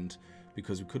important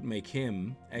because we could make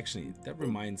him... Actually, that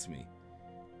reminds me.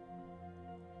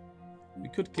 We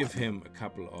could give him a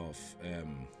couple of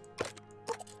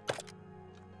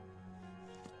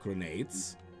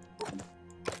grenades.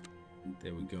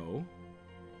 There we go.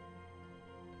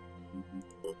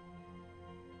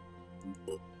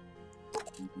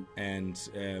 And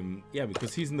yeah,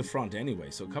 because he's in the front anyway,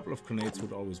 so a couple of grenades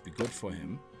would always be good for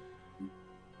him.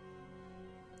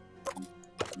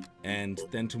 And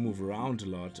then to move around a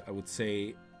lot, I would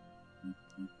say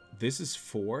this is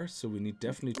 4, so we need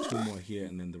definitely 2 more here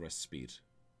and then the rest speed.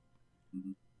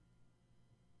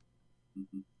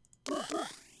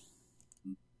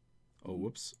 Oh,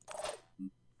 whoops.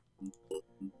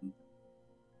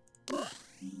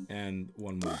 And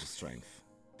 1 more to strength.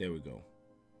 There we go.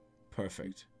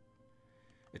 Perfect.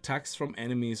 Attacks from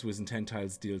enemies with intent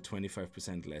tiles deal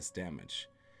 25% less damage.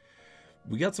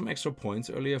 We got some extra points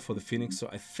earlier for the Phoenix, so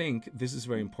I think this is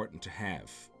very important to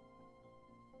have.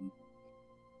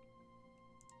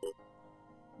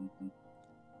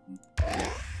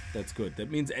 Yeah, that's good.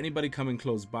 That means anybody coming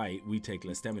close by, we take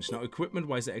less damage. Now,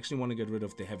 equipment-wise, I actually want to get rid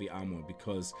of the heavy armor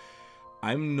because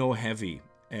I'm no heavy.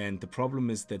 And the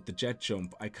problem is that the jet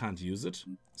jump, I can't use it.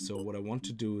 So what I want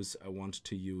to do is I want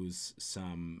to use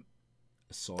some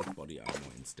assault body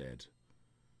armor instead.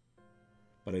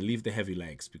 But I leave the heavy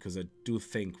legs because I do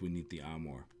think we need the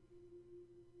armor.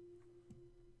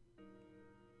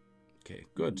 Okay,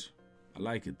 good. I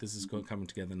like it. This is coming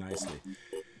together nicely.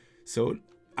 So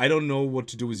I don't know what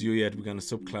to do with you yet. We're going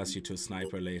to subclass you to a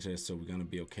sniper later, so we're going to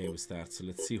be okay with that. So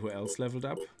let's see who else leveled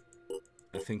up.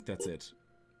 I think that's it.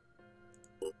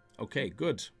 Okay,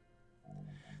 good.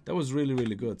 That was really,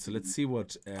 really good. So let's see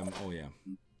what... oh, yeah.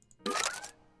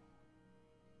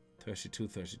 32,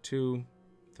 32,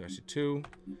 32.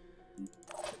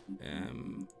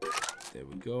 There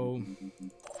we go.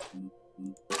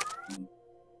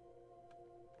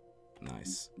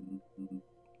 Nice.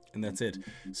 And that's it.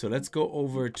 So let's go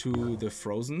over to the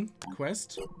Frozen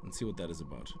quest and see what that is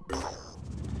about.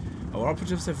 Our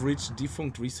operatives have reached a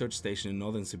defunct research station in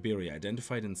northern Siberia,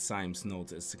 identified in Symes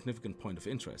notes as a significant point of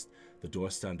interest. The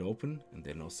doors stand open and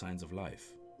there are no signs of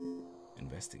life.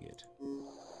 Investigate.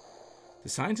 The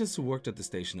scientists who worked at the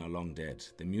station are long dead.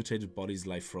 Their mutated bodies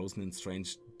lie frozen in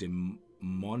strange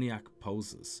demoniac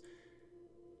poses.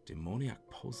 Demoniac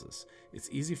poses. It's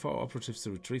easy for our operatives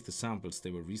to retrieve the samples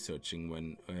they were researching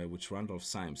when which Randolph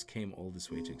Symes came all this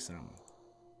way to examine.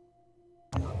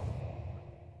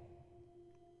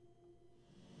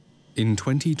 In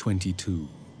 2022,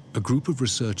 a group of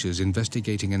researchers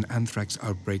investigating an anthrax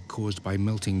outbreak caused by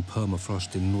melting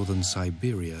permafrost in northern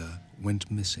Siberia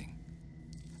went missing.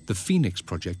 The Phoenix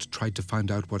Project tried to find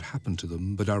out what happened to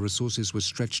them, but our resources were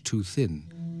stretched too thin,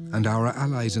 and our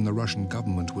allies in the Russian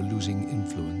government were losing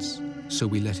influence, so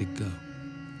we let it go.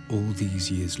 All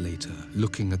these years later,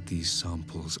 looking at these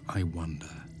samples, I wonder,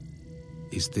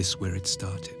 is this where it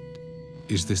started?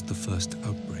 Is this the first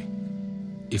outbreak?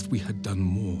 If we had done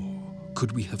more,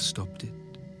 could we have stopped it?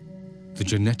 The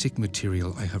genetic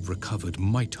material I have recovered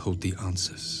might hold the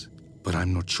answers, but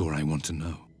I'm not sure I want to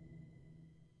know.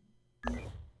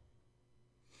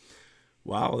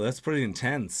 Wow, that's pretty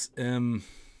intense.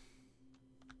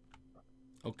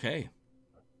 Okay.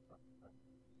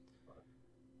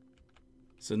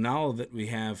 So now that we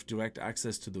have direct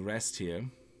access to the rest here,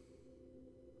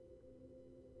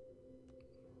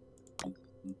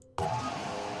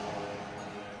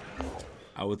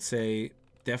 I would say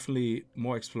definitely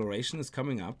more exploration is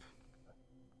coming up.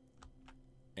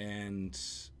 And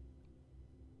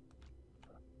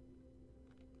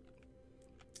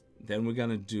then we're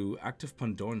gonna do active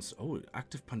Pandoran. Oh,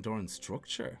 active Pandoran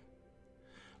structure.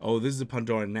 Oh, this is a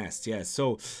Pandoran nest. Yeah,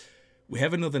 so we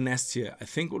have another nest here. I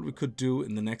think what we could do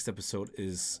in the next episode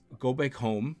is go back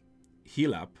home,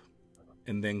 heal up,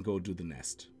 and then go do the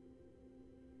nest.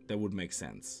 That would make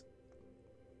sense.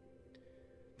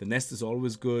 The nest is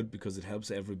always good because it helps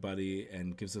everybody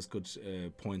and gives us good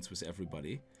points with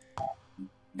everybody.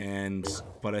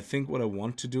 But I think what I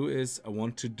want to do is I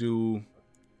want to do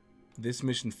this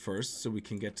mission first so we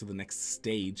can get to the next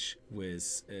stage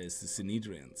with the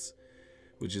Synedrians,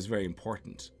 which is very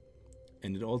important.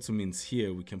 And it also means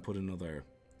here we can put another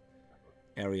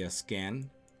area scan,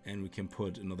 and we can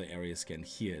put another area scan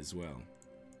here as well,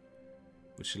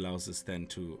 which allows us then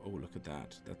to, oh, look at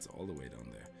that, that's all the way down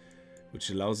there, which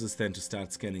allows us then to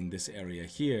start scanning this area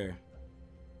here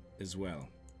as well.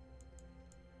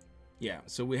 Yeah,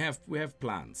 so we have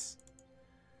plans.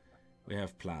 We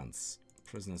have plans.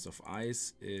 Prisoners of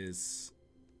Ice is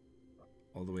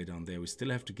all the way down there. We still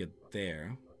have to get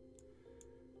there.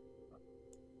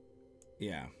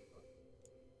 Yeah.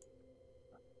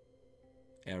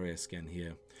 Area scan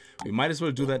here. We might as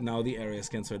well do that now, the area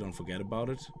scan, so I don't forget about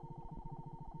it.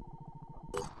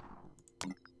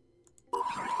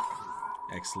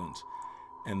 Excellent.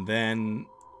 And then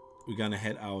we're gonna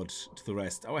head out to the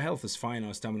rest. Our health is fine,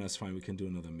 our stamina is fine. We can do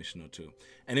another mission or two.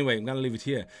 Anyway, I'm gonna leave it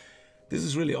here. This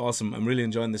is really awesome. I'm really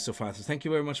enjoying this so far. So thank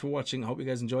you very much for watching. I hope you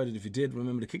guys enjoyed it. If you did,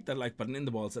 remember to kick that like button in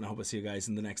the balls, and I hope I see you guys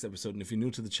in the next episode. And if you're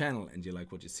new to the channel and you like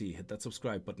what you see, hit that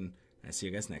subscribe button. And I'll see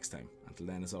you guys next time. Until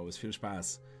then, as always, viel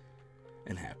Spaß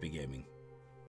and happy gaming.